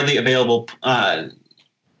these widely available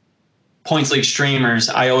points league streamers,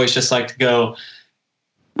 I always just like to go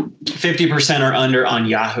 50% or under on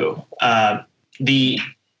Yahoo. The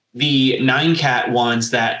 9-cat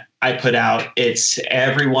ones that I put out, it's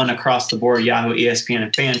everyone across the board, Yahoo, ESPN,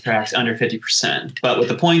 and Fantrax under 50%. But with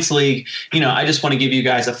the points league, I just want to give you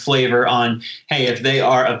guys a flavor on, hey, if they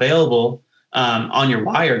are available on your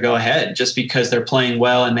wire, go ahead, just because they're playing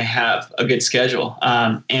well and they have a good schedule.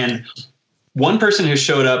 And one person who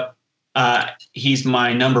showed up, he's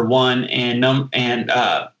my number one and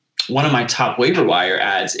one of my top waiver wire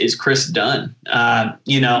ads is Chris Dunn.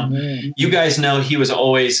 You guys know he was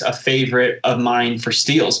always a favorite of mine for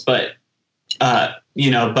steals, but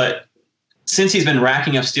since he's been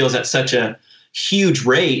racking up steals at such a huge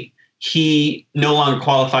rate, he no longer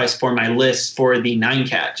qualifies for my list for the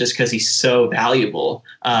 9-cat just because he's so valuable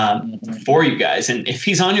for you guys. And if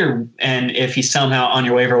he's somehow on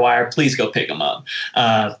your waiver wire, please go pick him up.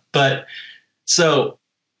 But so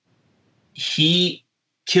he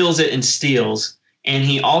kills it in steals, and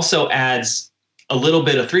he also adds a little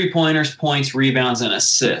bit of 3-pointers, points, rebounds, and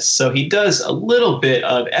assists. So he does a little bit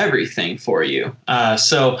of everything for you.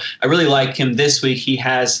 So I really like him this week. He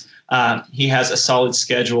has a solid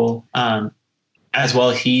schedule as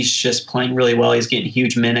well. He's just playing really well. He's getting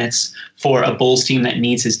huge minutes for a Bulls team that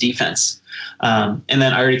needs his defense. And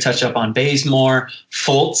then I already touched up on Bazemore.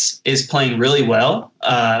 Fultz is playing really well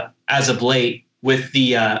as of late with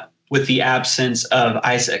the absence of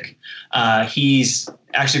Isaac. He's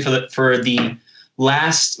actually for the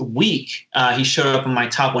last week, he showed up on my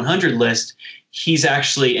top 100 list. He's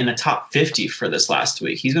actually in the top 50 for this last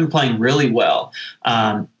week. He's been playing really well.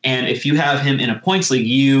 And if you have him in a points league,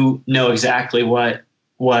 you know exactly what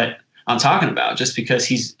I'm talking about, just because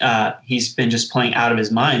he's been just playing out of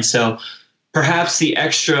his mind. So perhaps the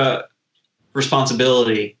extra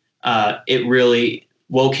responsibility, it really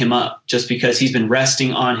woke him up, just because he's been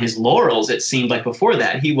resting on his laurels. It seemed like before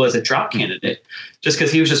that he was a drop candidate, just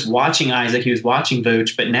because he was just watching Isaac, he was watching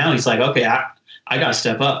Vooch, but now he's like, okay, I got to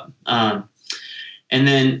step up. And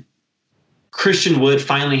then Christian Wood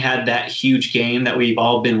finally had that huge game that we've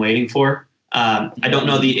all been waiting for. I don't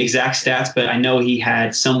know the exact stats, but I know he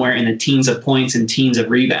had somewhere in the teens of points and teens of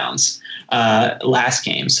rebounds last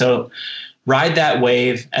game. So ride that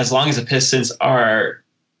wave. As long as the Pistons are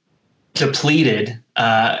depleted,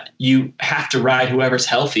 you have to ride whoever's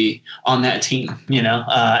healthy on that team,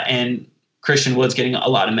 and Christian Wood's getting a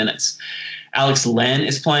lot of minutes. Alex Len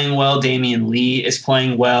is playing well. Damian Lee is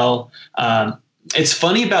playing well. It's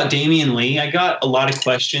funny about Damian Lee. I got a lot of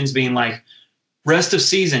questions being like, rest of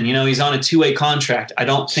season, he's on a 2-way contract. I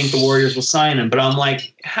don't think the Warriors will sign him, but I'm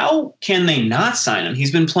like, how can they not sign him?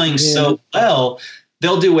 He's been playing so well.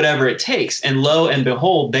 They'll do whatever it takes. And lo and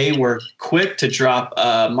behold, they were quick to drop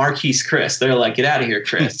Marquise Chris. They're like, get out of here,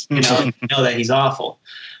 Chris. You know that he's awful.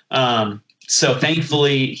 So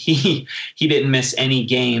thankfully, he didn't miss any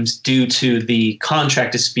games due to the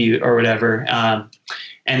contract dispute or whatever.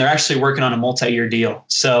 And they're actually working on a multi-year deal.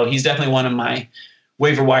 So he's definitely one of my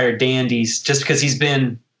waiver wire dandies, just because he's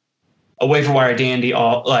been a waiver wire dandy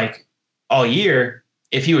all year.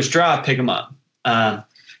 If he was dropped, pick him up.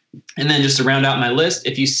 And then just to round out my list,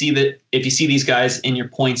 if you see these guys in your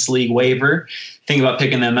points league waiver, think about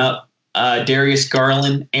picking them up. Darius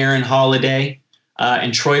Garland, Aaron Holiday,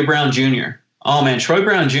 and Troy Brown Jr. Oh man, Troy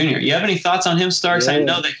Brown Jr. You have any thoughts on him, Starks? Yeah. I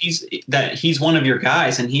know that he's one of your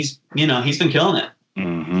guys, and he's been killing it.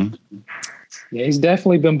 Mm-hmm. Yeah, he's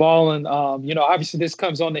definitely been balling. Obviously this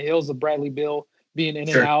comes on the heels of Bradley Beal being in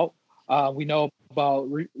and out. We know about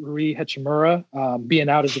Rui Hachimura being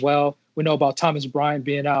out as well. We know about Thomas Bryant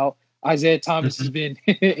being out. Isaiah Thomas has been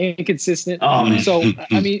inconsistent. Oh, so,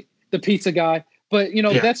 the pizza guy. But,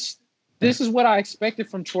 this is what I expected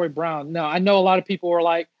from Troy Brown. Now, I know a lot of people were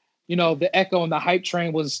like, the echo and the hype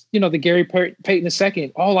train was, the Gary Payton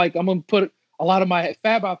II. Oh, like, I'm going to put a lot of my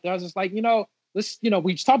fab out there. I was just like, we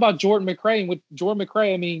just talk about Jordan McRae. And with Jordan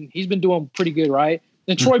McRae, he's been doing pretty good, right?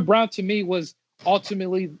 And Troy Brown, to me, was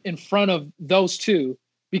ultimately in front of those two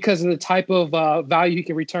because of the type of value he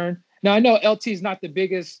can return. Now, I know LT is not the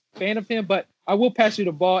biggest fan of him, but I will pass you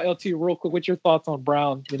the ball, LT, real quick. What's your thoughts on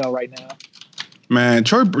Brown, right now? Man,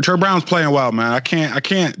 Troy Brown's playing well, man. I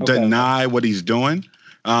can't deny what he's doing.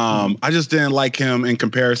 I just didn't like him in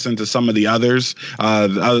comparison to some of the others,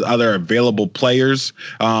 other available players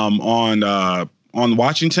on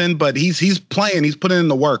Washington. But he's playing. He's putting in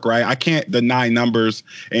the work, right? I can't deny numbers.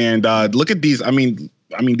 And look at these. I mean,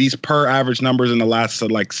 these per average numbers in the last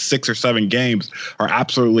 6 or 7 games are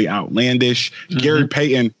absolutely outlandish. Mm-hmm.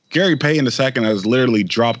 Gary Payton II has literally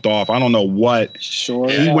dropped off. I don't know what. Sure.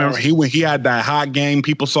 He had that hot game.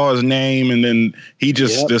 People saw his name, and then he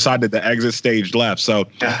just decided to exit stage left. So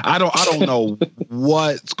I don't know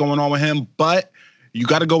what's going on with him, but you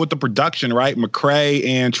got to go with the production, right? McRae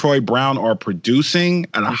and Troy Brown are producing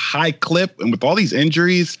at a high clip, and with all these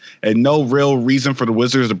injuries and no real reason for the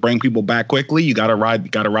Wizards to bring people back quickly, you got to ride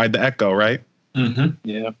the echo, right? Mm-hmm.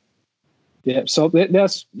 Yeah. So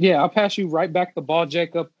I'll pass you right back the ball,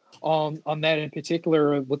 Jacob, on that in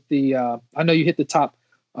particular. With the, I know you hit the top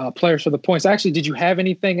players for the points. Actually, did you have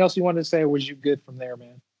anything else you wanted to say, or was you good from there,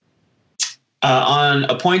 man? On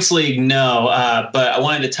a points league, no. But I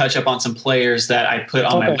wanted to touch up on some players that I put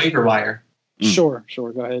on my waiver wire. Sure.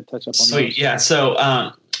 Go ahead. Touch up on Sweet. Yeah. So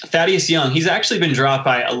Thaddeus Young, he's actually been dropped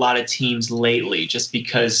by a lot of teams lately just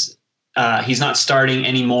because he's not starting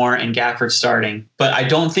anymore and Gafford's starting. But I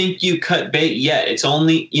don't think you cut bait yet. It's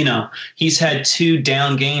only, he's had 2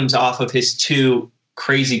 down games off of his 2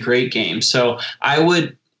 crazy great games. So I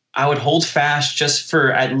would hold fast just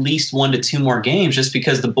for at least 1 to 2 more games, just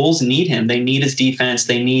because the Bulls need him. They need his defense.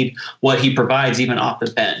 They need what he provides even off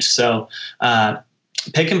the bench. So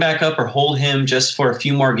pick him back up or hold him just for a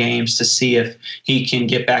few more games to see if he can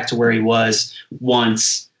get back to where he was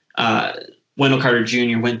once Wendell Carter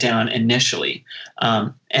Jr. went down initially.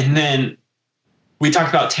 And then we talked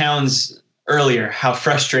about Towns earlier, how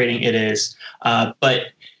frustrating it is. But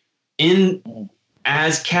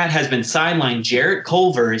as Cat has been sidelined, Jarrett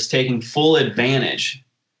Culver is taking full advantage.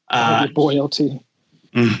 Boy, LT.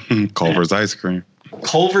 Culver's ice cream.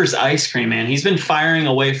 Culver's ice cream, man. He's been firing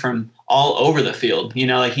away from all over the field.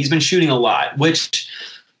 He's been shooting a lot, which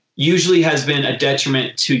usually has been a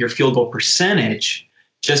detriment to your field goal percentage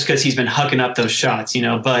just because he's been hucking up those shots,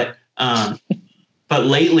 But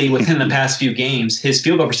lately, within the past few games, his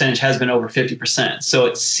field goal percentage has been over 50%. So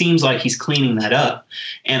it seems like he's cleaning that up.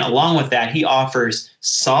 And along with that, he offers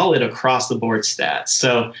solid across-the-board stats.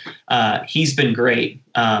 So he's been great.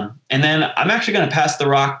 And then I'm actually going to pass the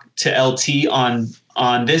rock to LT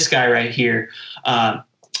on this guy right here.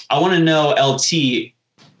 I want to know, LT,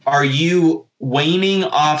 are you waning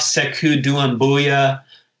off Sekou Doumbouya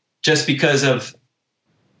just because of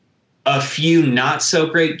a few not so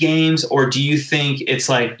great games, or do you think it's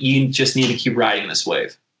like you just need to keep riding this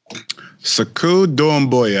wave? Sekou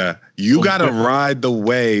Doumbouya, you got to ride the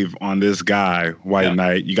wave on this guy, White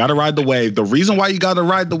Knight. You got to ride the wave. The reason why you got to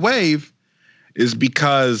ride the wave is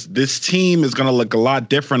because this team is going to look a lot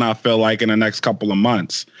different, I feel like, in the next couple of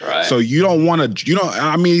months. Right. So you don't want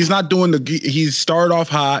to, he's not doing he's started off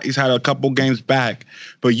hot. He's had a couple games back,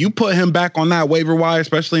 but you put him back on that waiver wire,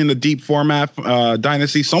 especially in the deep format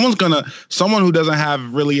dynasty. Someone who doesn't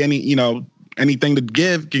have really any, anything to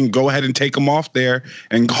give can go ahead and take him off there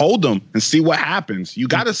and hold him and see what happens. You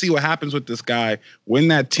got to see what happens with this guy when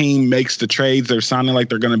that team makes the trades they're sounding like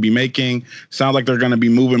they're going to be making, sound like they're going to be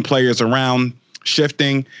moving players around,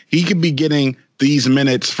 shifting. He could be getting these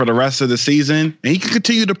minutes for the rest of the season, and he can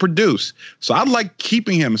continue to produce. So I like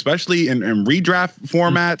keeping him, especially in redraft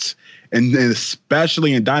formats, and then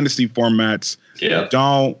especially in dynasty formats. Yeah.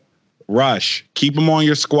 Don't rush. Keep him on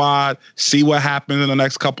your squad. See what happens in the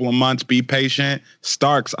next couple of months. Be patient.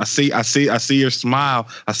 Starks, I see your smile.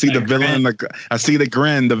 I see the villain. I see the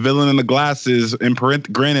grin. The villain in the glasses.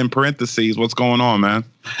 Grin in parentheses. What's going on, man?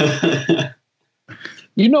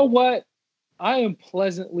 You know what? I am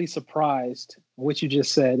pleasantly surprised what you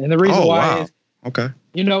just said, and the reason why is okay.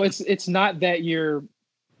 It's not that you're.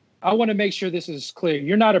 I want to make sure this is clear.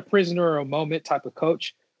 You're not a prisoner or a moment type of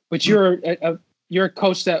coach, but you're a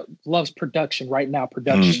coach that loves production right now.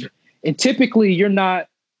 Production, and typically you're not.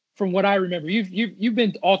 From what I remember, you've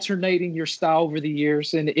been alternating your style over the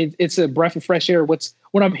years, and it's a breath of fresh air. What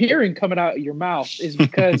I'm hearing coming out of your mouth is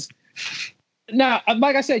because now,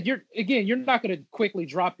 like I said, you're not going to quickly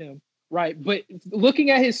drop him. Right. But looking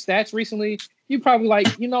at his stats recently, you probably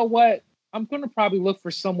like, you know what? I'm going to probably look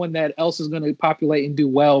for someone that else is going to populate and do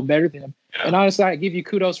well, better than him. Yeah. And honestly, I give you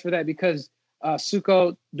kudos for that because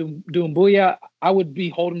Sekou Doumbouya, I would be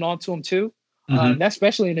holding on to him too. That's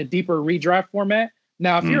especially in a deeper redraft format.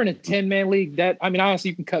 Now, if you're in a 10-man league, honestly,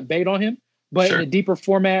 you can cut bait on him. But in a deeper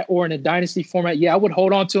format or in a dynasty format, I would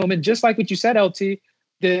hold on to him. And just like what you said, LT,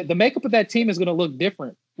 the makeup of that team is going to look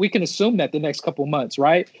different. We can assume that the next couple of months,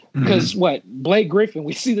 right? Because Blake Griffin,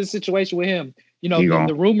 we see the situation with him.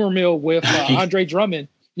 The rumor mill with Andre Drummond.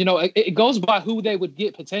 It goes by who they would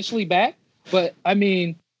get potentially back. But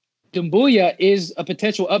Doumbouya is a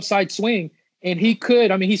potential upside swing, and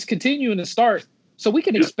he's continuing to start. So we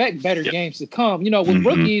can expect better games to come. With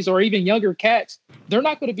rookies or even younger cats, they're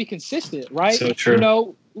not going to be consistent, right? So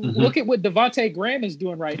true. Look at what Devontae Graham is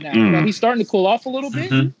doing right now. He's starting to cool off a little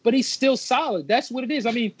bit, but he's still solid. That's what it is.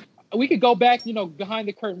 We could go back, behind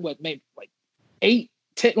the curtain, maybe like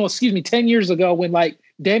 10 years ago when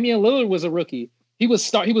Damian Lillard was a rookie. He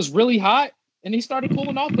was really hot and he started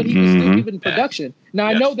cooling off, but he was still giving production. Now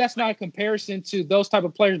I know that's not a comparison to those type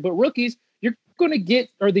of players, but rookies, you're going to get,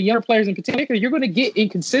 or the younger players in particular, you're going to get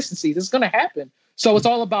inconsistencies. It's going to happen. So it's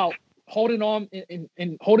all about holding on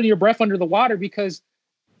and holding your breath under the water, because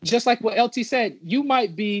just like what LT said, you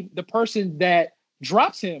might be the person that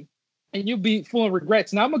drops him and you'll be full of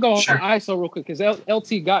regrets. Now I'm going to go on ISO real quick because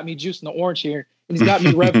LT got me juicing the orange here. and he's got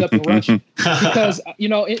me revved up and rushing. Because,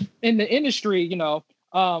 in the industry,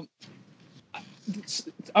 a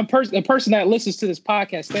person that listens to this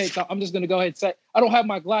podcast thinks, I'm just going to go ahead and say, I don't have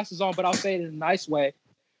my glasses on, but I'll say it in a nice way.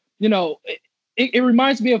 It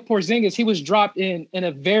reminds me of Porzingis. He was dropped in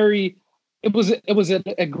a very, it was an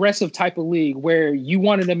aggressive type of league where you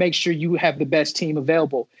wanted to make sure you have the best team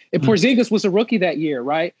available. And Porzingis was a rookie that year,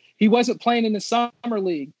 right? He wasn't playing in the summer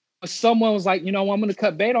league, but someone was like, I'm going to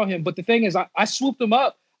cut bait on him. But the thing is, I swooped him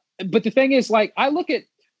up. But the thing is, like,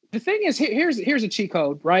 here's a cheat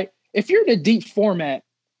code, right? If you're in a deep format,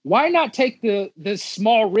 why not take the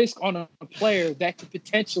small risk on a player that could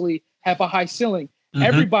potentially have a high ceiling? Mm-hmm.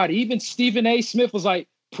 Everybody, even Stephen A. Smith was like,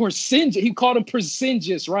 Porzingis. He called him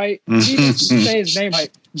Porzingis, right? He didn't say his name right.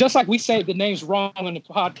 Just like we say the name's wrong on the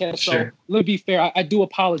podcast. So let's be fair. I do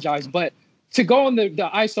apologize. But to go on the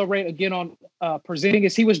ISO rate again on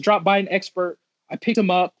Porzingis, he was dropped by an expert. I picked him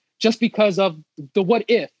up just because of the what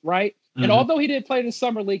if, right? Mm-hmm. And although he didn't play in the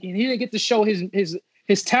summer league and he didn't get to show his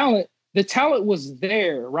talent, the talent was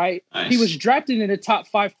there, right? Nice. He was drafted in the top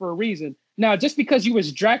 5 for a reason. Now, just because you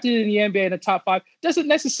was drafted in the NBA in the top 5 doesn't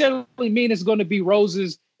necessarily mean it's going to be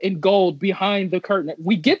roses and gold behind the curtain.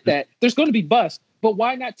 We get that. There's going to be busts, but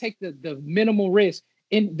why not take the minimal risk?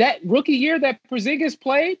 In that rookie year that Porzingis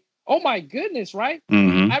played, oh my goodness, right?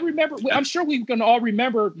 Mm-hmm. I remember, I'm sure we can all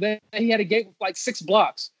remember that he had a game with like 6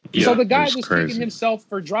 blocks. Yeah, so the guy was kicking himself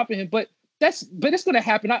for dropping him, but it's going to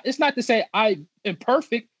happen. It's not to say I am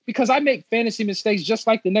perfect because I make fantasy mistakes just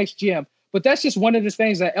like the next GM. But that's just one of the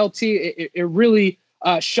things that LT, it really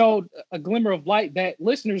showed a glimmer of light that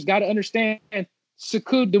listeners got to understand.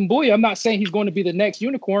 Sekou Doumbouya, I'm not saying he's going to be the next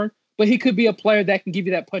unicorn, but he could be a player that can give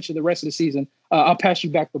you that punch in the rest of the season. I'll pass you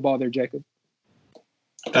back the ball there, Jacob.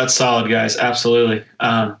 That's solid, guys. Absolutely.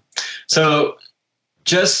 So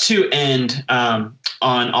just to end on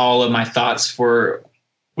all of my thoughts for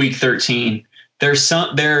week 13, there's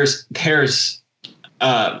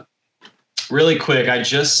really quick, I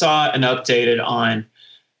just saw an updated on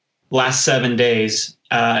last 7 days,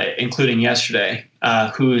 including yesterday,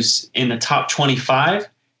 who's in the top 25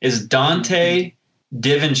 is Dante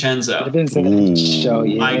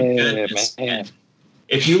DiVincenzo. My goodness. Man.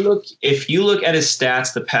 If you look at his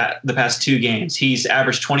stats the past 2 games, he's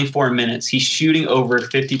averaged 24 minutes. He's shooting over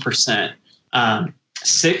 50%.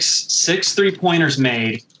 6 3-pointers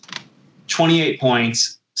made, 28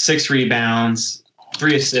 points, 6 rebounds,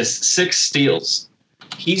 3 assists, 6 steals.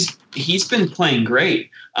 He's been playing great.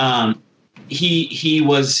 He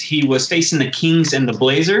was facing the Kings and the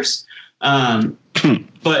Blazers,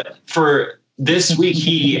 but for this week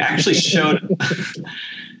he actually showed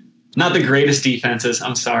not the greatest defenses.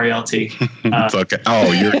 I'm sorry, LT. It's okay. Oh,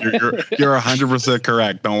 you're 100%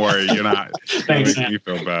 correct. Don't worry, you're not. Thanks, making me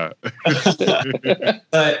feel bad.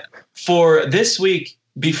 But for this week,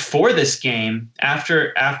 before this game,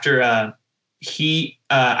 after I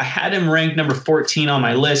had him ranked number 14 on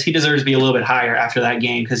my list. He deserves to be a little bit higher after that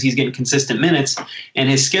game because he's getting consistent minutes. And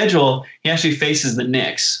his schedule, he actually faces the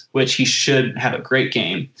Knicks, which he should have a great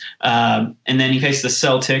game. And then he faces the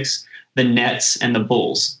Celtics, the Nets, and the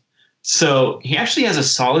Bulls. So he actually has a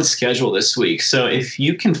solid schedule this week. So if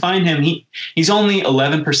you can find him, he's only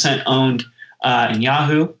 11% owned in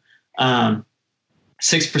Yahoo. 6%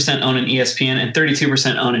 owned in ESPN and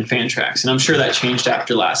 32% owned in Fantrax. And I'm sure that changed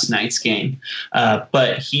after last night's game.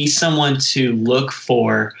 But he's someone to look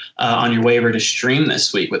for on your waiver to stream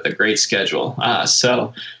this week with a great schedule.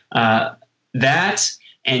 So that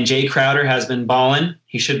and Jay Crowder has been balling.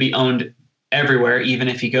 He should be owned everywhere, even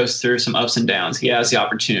if he goes through some ups and downs. He has the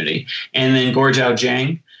opportunity. And then Gorjao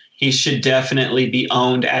Jang, he should definitely be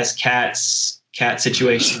owned as cat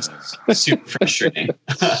situations. Super frustrating.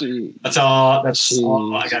 That's all I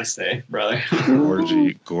gotta say, brother.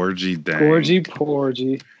 Gorgy dang.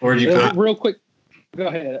 Real quick, go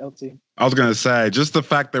ahead, LT. I was gonna say, just the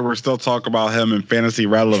fact that we're still talking about him in fantasy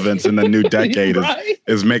relevance in the new decade right?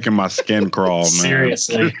 is making my skin crawl, man.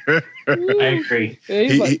 Seriously. I agree.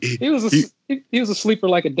 Yeah, he was a sleeper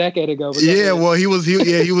like a decade ago. But yeah, well, he was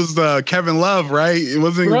Kevin Love, right? It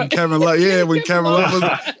wasn't right. Kevin Love. Yeah, when Kevin Love was,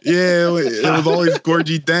 it was always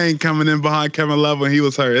Gorgie Dang coming in behind Kevin Love when he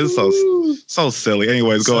was hurt. It's so silly.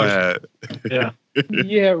 Anyways, go ahead. Yeah.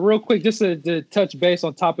 Yeah, real quick, just to touch base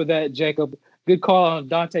on top of that, Jacob. Good call on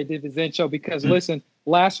Dante DiVincenzo because listen,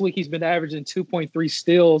 last week he's been averaging 2.3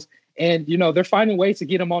 steals. And, they're finding ways to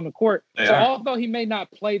get him on the court. Although he may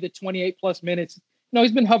not play the 28 plus minutes,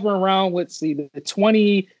 he's been hovering around with the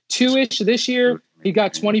 22-ish this year. He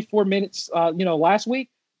got 24 minutes, last week.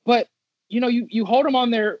 But, you hold him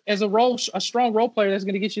on there as a strong role player that's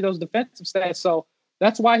going to get you those defensive stats. So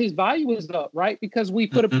That's why his value is up, right? Because we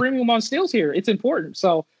put a premium on steals here. It's important.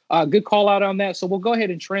 So good call out on that. So we'll go ahead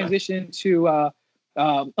and transition to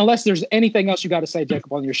unless there's anything else you got to say,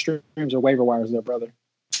 Jacob, on your streams or waiver wires there, brother.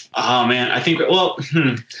 Oh, man. I think,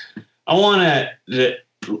 I want to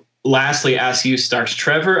lastly ask you, Starks.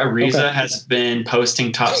 Trevor Ariza has been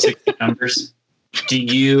posting top 60 numbers. Are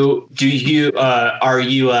you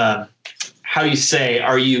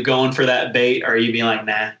going for that bait? Or are you being like,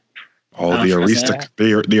 nah? Oh, the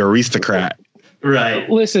aristocrat. Right.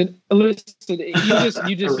 Listen. If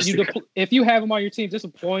you have him on your team, just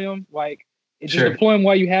deploy him. Like, deploy him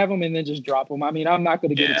while you have him, and then just drop him. I mean, I'm not going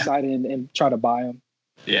to get excited and try to buy him.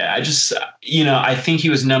 Yeah, I think he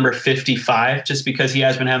was number 55 just because he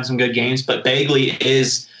has been having some good games. But Bagley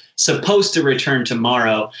is supposed to return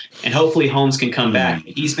tomorrow, and hopefully Holmes can come back.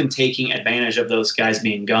 He's been taking advantage of those guys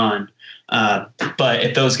being gone. But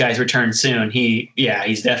if those guys return soon,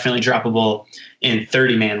 he's definitely droppable in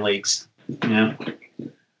 30-man leagues.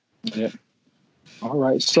 Yeah. All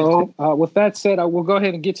right. So with that said, I will go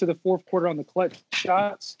ahead and get to the fourth quarter on the clutch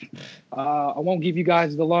shots. I won't give you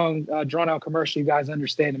guys the long, drawn-out commercial. You guys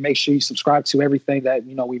understand, and make sure you subscribe to everything that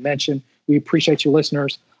we mentioned. We appreciate you,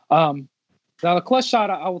 listeners. Now, the clutch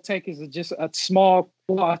shot I will take is just a small.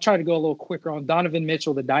 Well, I'll try to go a little quicker on Donovan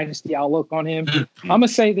Mitchell, the dynasty outlook on him. I'm gonna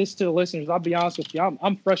say this to the listeners. I'll be honest with you.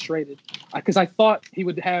 I'm frustrated because I thought he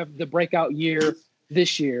would have the breakout year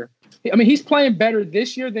this year. I mean, he's playing better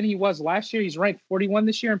this year than he was last year. He's ranked 41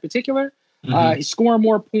 this year in particular. He's scoring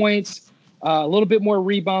more points, a little bit more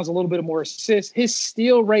rebounds, a little bit more assists. His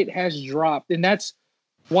steal rate has dropped, and that's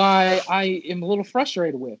why I am a little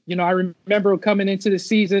frustrated with. I remember coming into the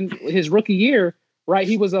season, his rookie year, right?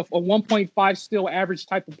 He was a 1.5 steal average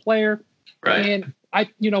type of player. Right. And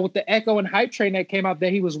with the echo and hype train that came out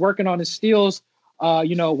that he was working on his steals,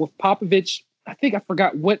 with Popovich. I think I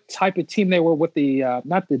forgot what type of team they were with the,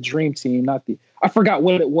 not the dream team, I forgot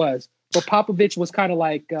what it was, but Popovich was kind of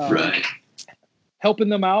like helping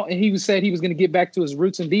them out. And he said he was going to get back to his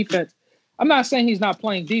roots in defense. I'm not saying he's not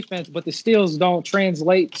playing defense, but the steals don't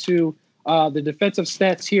translate to the defensive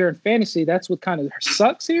stats here in fantasy. That's what kind of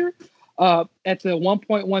sucks here. At the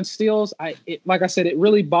 1.1 steals, like I said, it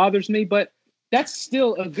really bothers me, but that's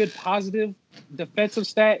still a good positive defensive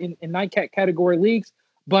stat in nightcap category leagues.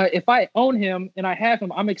 But if I own him and I have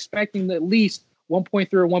him, I'm expecting at least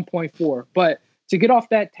 1.3 or 1.4. But to get off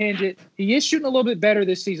that tangent, he is shooting a little bit better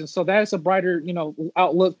this season. So that is a brighter,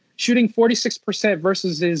 outlook. Shooting 46%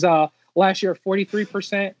 versus his last year at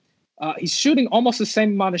 43%. He's shooting almost the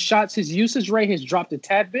same amount of shots. His usage rate has dropped a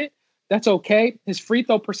tad bit. That's okay. His free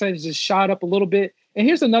throw percentage has shot up a little bit. And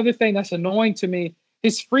here's another thing that's annoying to me.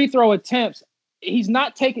 His free throw attempts, he's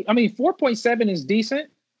not taking, 4.7 is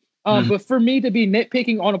decent. But for me to be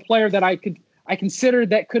nitpicking on a player that I consider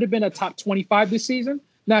that could have been a top 25 this season.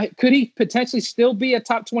 Now, could he potentially still be a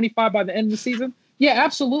top 25 by the end of the season? Yeah,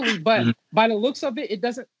 absolutely. But by the looks of it, it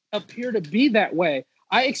doesn't appear to be that way.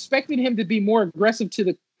 I expected him to be more aggressive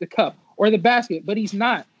to the cup or the basket, but he's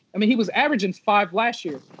not. He was averaging 5 last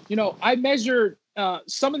year. I measure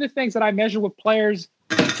some of the things that I measure with players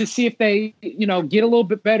to see if they, get a little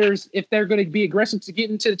bit better, if they're going to be aggressive to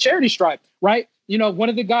get into the charity stripe, right? One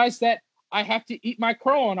of the guys that I have to eat my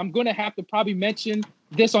crow on, I'm going to have to probably mention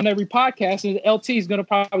this on every podcast, and LT is going to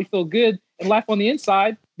probably feel good and laugh on the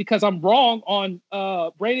inside because I'm wrong on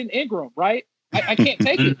Brandon Ingram, right? I can't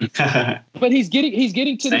take it. But he's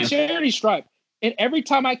getting to the charity stripe. And every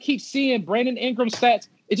time I keep seeing Brandon Ingram stats,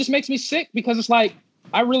 it just makes me sick because it's like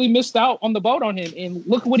I really missed out on the boat on him. And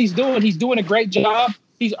look what he's doing. He's doing a great job.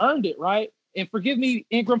 He's earned it, right? And forgive me,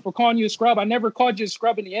 Ingram, for calling you a scrub. I never called you a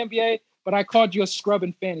scrub in the NBA, but I called you a scrub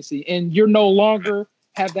in fantasy. And you're no longer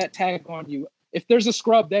have that tag on you. If there's a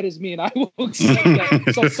scrub, that is me, and I will accept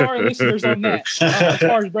that. So sorry, listeners, on that as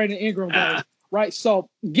far as Brandon Ingram goes. Right. So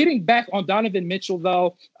getting back on Donovan Mitchell,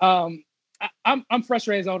 though, I'm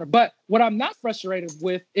frustrated as owner. But what I'm not frustrated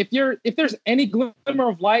with, if there's any glimmer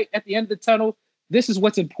of light at the end of the tunnel, this is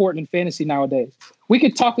what's important in fantasy nowadays. We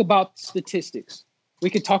could talk about statistics. We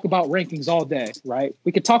could talk about rankings all day, right?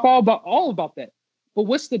 We could talk all about that. But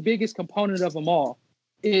what's the biggest component of them all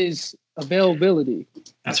is availability.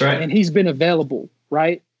 That's right. And he's been available,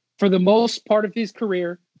 right? For the most part of his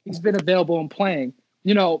career, he's been available and playing.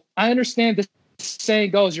 I understand the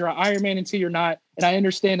saying goes, you're an Iron Man until you're not. And I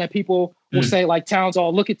understand that people will say like Towns,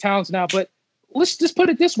 look at Towns now. But let's just put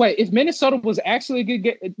it this way. If Minnesota was actually a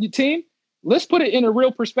good team, let's put it in a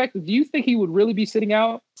real perspective. Do you think he would really be sitting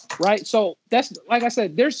out? Right. So that's, like I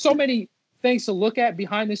said, there's so many things to look at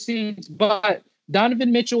behind the scenes, but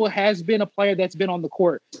Donovan Mitchell has been a player that's been on the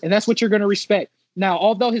court, and that's what you're going to respect. Now,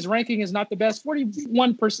 although his ranking is not the best,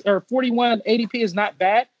 41% or 41 ADP is not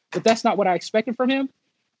bad, but that's not what I expected from him.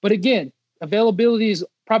 But again, availability is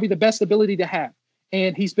probably the best ability to have.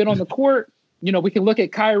 And he's been on the court. You know, we can look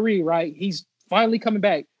at Kyrie, right? He's finally coming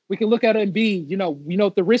back. We can look at Embiid. You know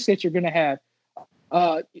the risk that you're going to have.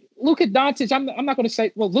 Luka Doncic, I'm not going to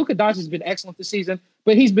say, well, Luka Doncic has been excellent this season,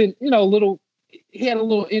 but he's been, he had a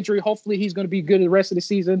little injury. Hopefully he's going to be good the rest of the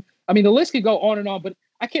season. I mean, the list could go on and on, but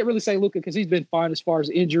I can't really say Luka because he's been fine as far as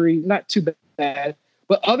injury, not too bad.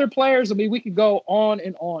 But other players, I mean, we could go on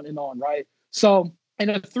and on and on, right? So in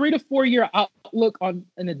a 3 to 4 year outlook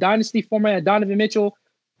in the dynasty format, Donovan Mitchell,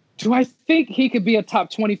 do I think he could be a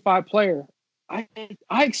top 25 player? I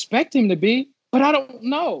expect him to be, but I don't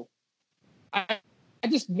know. I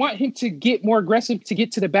just want him to get more aggressive to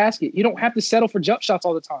get to the basket. You don't have to settle for jump shots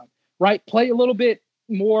all the time, right? Play a little bit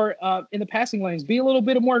more in the passing lanes. Be a little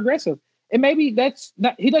bit more aggressive. And maybe that's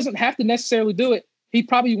not, he doesn't have to necessarily do it. He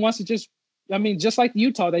probably wants to just like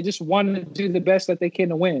Utah, they just want to do the best that they can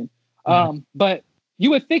to win. But you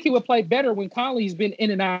would think he would play better when Conley's been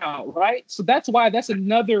in and out, right? So that's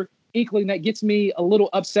another inkling that gets me a little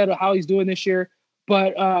upset of how he's doing this year.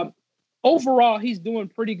 But overall, he's doing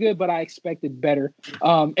pretty good, but I expected better.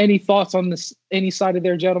 Any thoughts on this? Any side of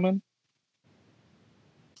there, gentlemen?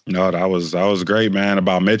 No, that was great, man.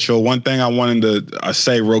 About Mitchell, one thing I wanted to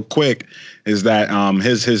say real quick is that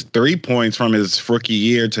his 3 points from his rookie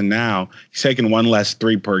year to now, he's taking one less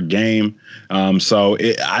 3 per game. So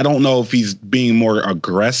I don't know if he's being more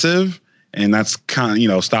aggressive, and that's kind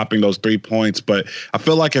of, stopping those 3 points. But I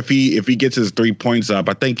feel like if he gets his 3 points up,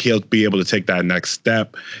 I think he'll be able to take that next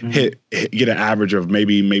step, get an average of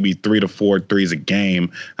maybe 3 to 4 threes a game.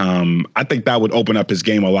 I think that would open up his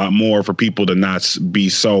game a lot more for people to not be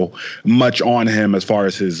so much on him as far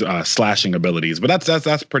as his slashing abilities. But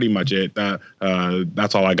that's pretty much it.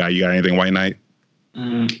 That's all I got. You got anything, White Knight?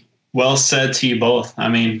 Well said to you both. I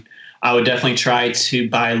mean, I would definitely try to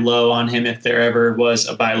buy low on him if there ever was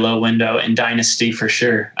a buy low window in Dynasty for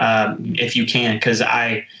sure, if you can, because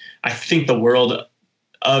I think the world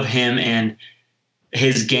of him and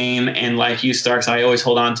his game. And like you, Starks, I always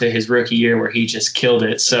hold on to his rookie year where he just killed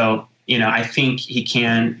it. So, I think he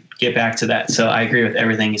can get back to that. So I agree with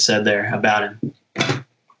everything you said there about him.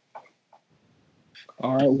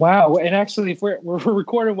 All right. Wow. And actually, if we're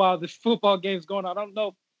recording while the football game's going on, I don't know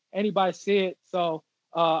if anybody see it. So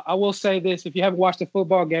I will say this: if you haven't watched a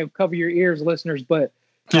football game, cover your ears, listeners. But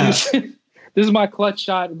this is my clutch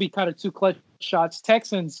shot. It'd be kind of 2 clutch shots.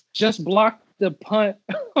 Texans just blocked the punt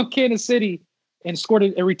on Kansas City and scored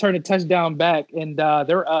a return a touchdown back, and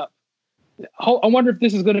they're up. I wonder if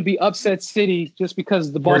this is going to be upset city just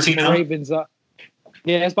because the Baltimore Ravens.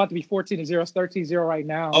 It's about to be 14-0. It's 13-0 right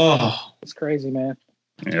now. Oh, it's crazy, man.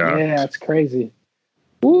 Yeah, it's crazy.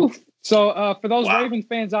 Oof. So for those Ravens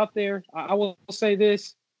fans out there, I will say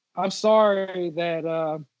this. I'm sorry that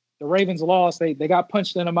the Ravens lost. They got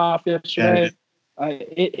punched in the mouth yesterday.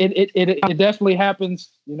 It definitely happens.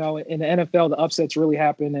 In the NFL, the upsets really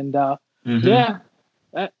happen. And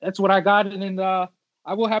that's what I got. And then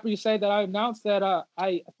I will happily say that I announced that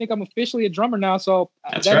I think I'm officially a drummer now. So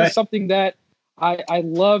that is something that I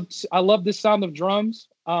loved. I love the sound of drums.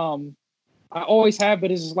 I always have, but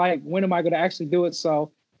it's just like, when am I going to actually do it?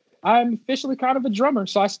 So I'm officially kind of a drummer.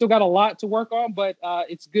 So I still got a lot to work on, but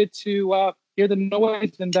it's good to hear the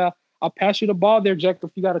noise. And I'll pass you the ball there, Jack, if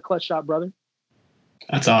you got a clutch shot, brother.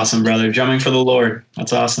 That's awesome, brother. Drumming for the Lord.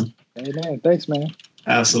 That's awesome. Amen. Thanks, man.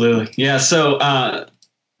 Absolutely. Yeah. So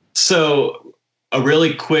a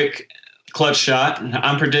really quick clutch shot.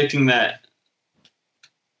 I'm predicting that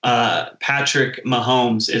Patrick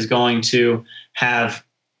Mahomes is going to have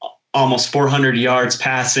almost 400 yards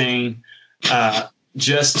passing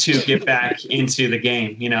just to get back into the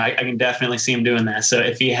game. I can definitely see him doing that. So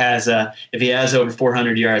if he has over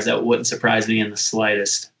 400 yards, that wouldn't surprise me in the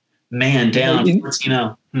slightest. Man, down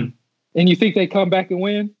 14-0. And you think they come back and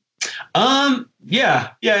win?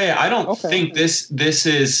 Yeah. I don't think this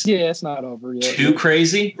is it's not over yet. Too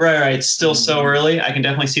crazy. Right. It's still so early. I can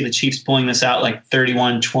definitely see the Chiefs pulling this out like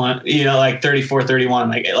 31-20, like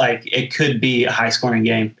 34-31. Like it could be a high scoring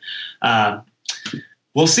game.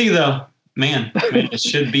 We'll see though. Man, it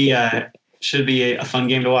should be a fun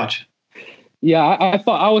game to watch. Yeah,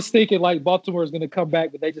 I was thinking like Baltimore is going to come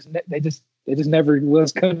back, but they just never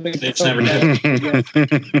was coming. They just never did.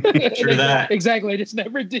 True that. Exactly, they just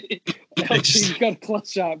never did. You got a clutch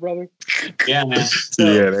shot, brother. Yeah, man.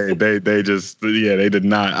 So, they did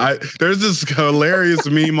not. There's this hilarious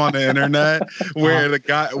meme on the internet where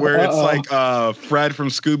it's like Fred from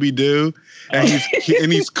Scooby Doo, and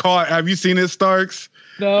he's caught. Have you seen it, Starks?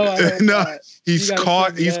 No, I don't No, know. he's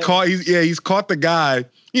caught the guy.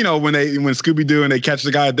 You know, when Scooby-Doo and they catch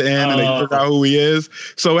the guy at the end and they figure out who he is.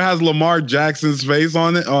 So it has Lamar Jackson's face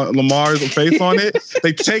on it, Lamar's face on it.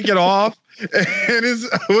 They take it off. And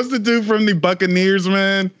what's the dude from the Buccaneers,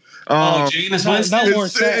 man? Jameis Winston.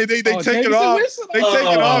 They take it off. They take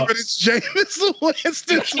it off, and it's Jameis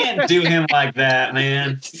Winston. You can't do him like that,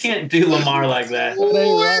 man. You can't do Lamar like that.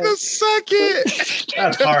 Wait a second.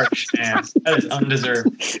 That's harsh, man. That is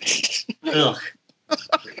undeserved. Ugh.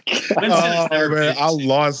 Man, I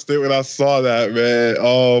lost it when I saw that, man.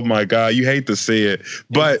 Oh my God, you hate to see it,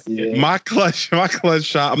 but my clutch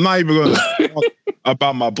shot. I'm not even going to talk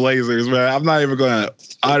about my Blazers, man. I'm not even going to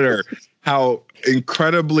utter how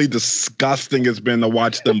incredibly disgusting it's been to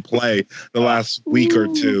watch them play the last week or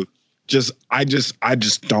two. I just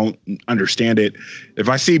don't understand it. If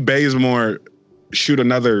I see Bazemore shoot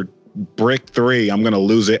another brick three, I'm gonna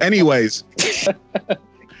lose it. Anyways.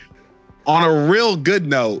 On a real good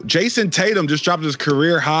note, Jason Tatum just dropped his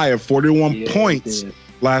career high of 41 points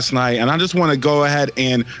last night. And I just want to go ahead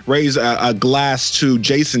and raise a glass to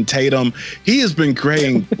Jason Tatum. He has been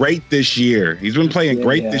playing great this year. He's been playing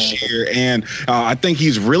great this year. And I think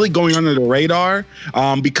he's really going under the radar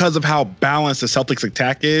because of how balanced the Celtics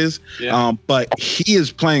attack is. Yeah. But he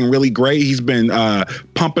is playing really great. He's been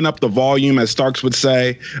pumping up the volume, as Starks would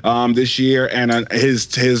say, this year. And his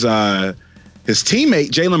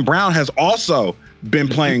teammate Jaylen Brown has also been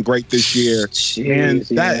playing great this year.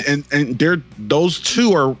 Those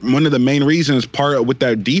two are one of the main reasons with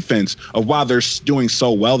their defense of why they're doing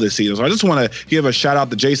so well this season. So I just want to give a shout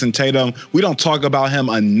out to Jason Tatum. We don't talk about him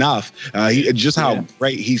enough. How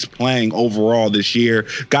great he's playing overall this year.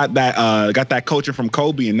 Got that coaching from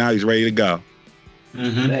Kobe, and now he's ready to go.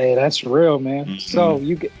 Mm-hmm. Hey, that's real, man. Mm-hmm. So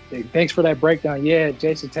thanks for that breakdown. Yeah,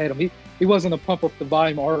 Jason Tatum. He wasn't a pump up the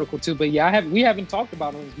volume article too, but we haven't talked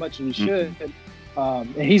about him as much as we should.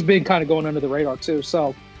 And he's been kind of going under the radar too.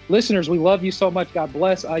 So listeners, we love you so much. God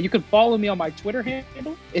bless. You can follow me on my Twitter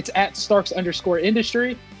handle. It's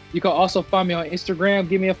 @Starks_industry. You can also find me on Instagram.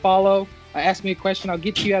 Give me a follow. Ask me a question. I'll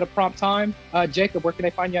get to you at a prompt time. Jacob, where can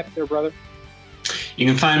they find you out there, brother? You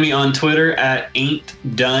can find me on Twitter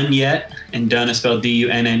 @Ain'tDoneYet, and Dunn is spelled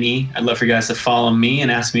D-U-N-N-E. I'd love for you guys to follow me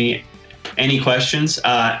and ask me any questions.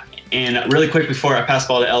 And really quick before I pass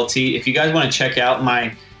the ball to LT, if you guys want to check out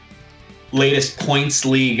my latest Points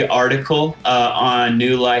League article on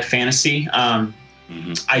New Life Fantasy,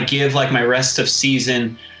 I give like my rest of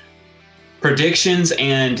season predictions,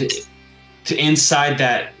 and inside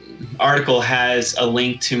that article has a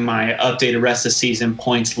link to my updated rest of season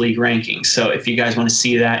Points League rankings. So if you guys want to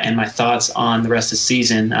see that and my thoughts on the rest of the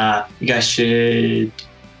season, you guys should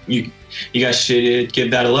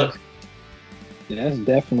give that a look. Yeah, that's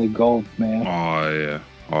definitely gold, man. Oh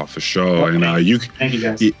yeah, for sure. And thank you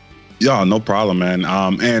guys. Yeah, no problem, man.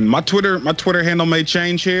 And my Twitter handle may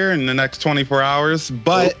change here in the next 24 hours,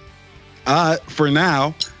 but for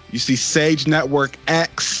now, you see Sage Network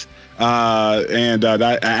X, and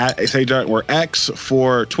that Sage Network X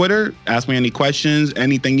for Twitter. Ask me any questions,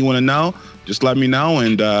 anything you want to know, just let me know,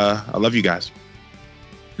 and I love you guys.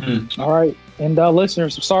 All right. And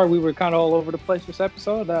listeners, sorry we were kind of all over the place this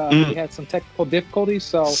episode. We had some technical difficulties,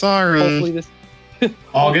 so hopefully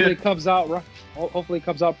it comes out right. Hopefully it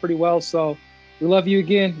comes out pretty well. So we love you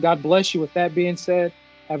again. God bless you. With that being said,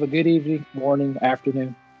 have a good evening, morning,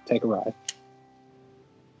 afternoon. Take a ride.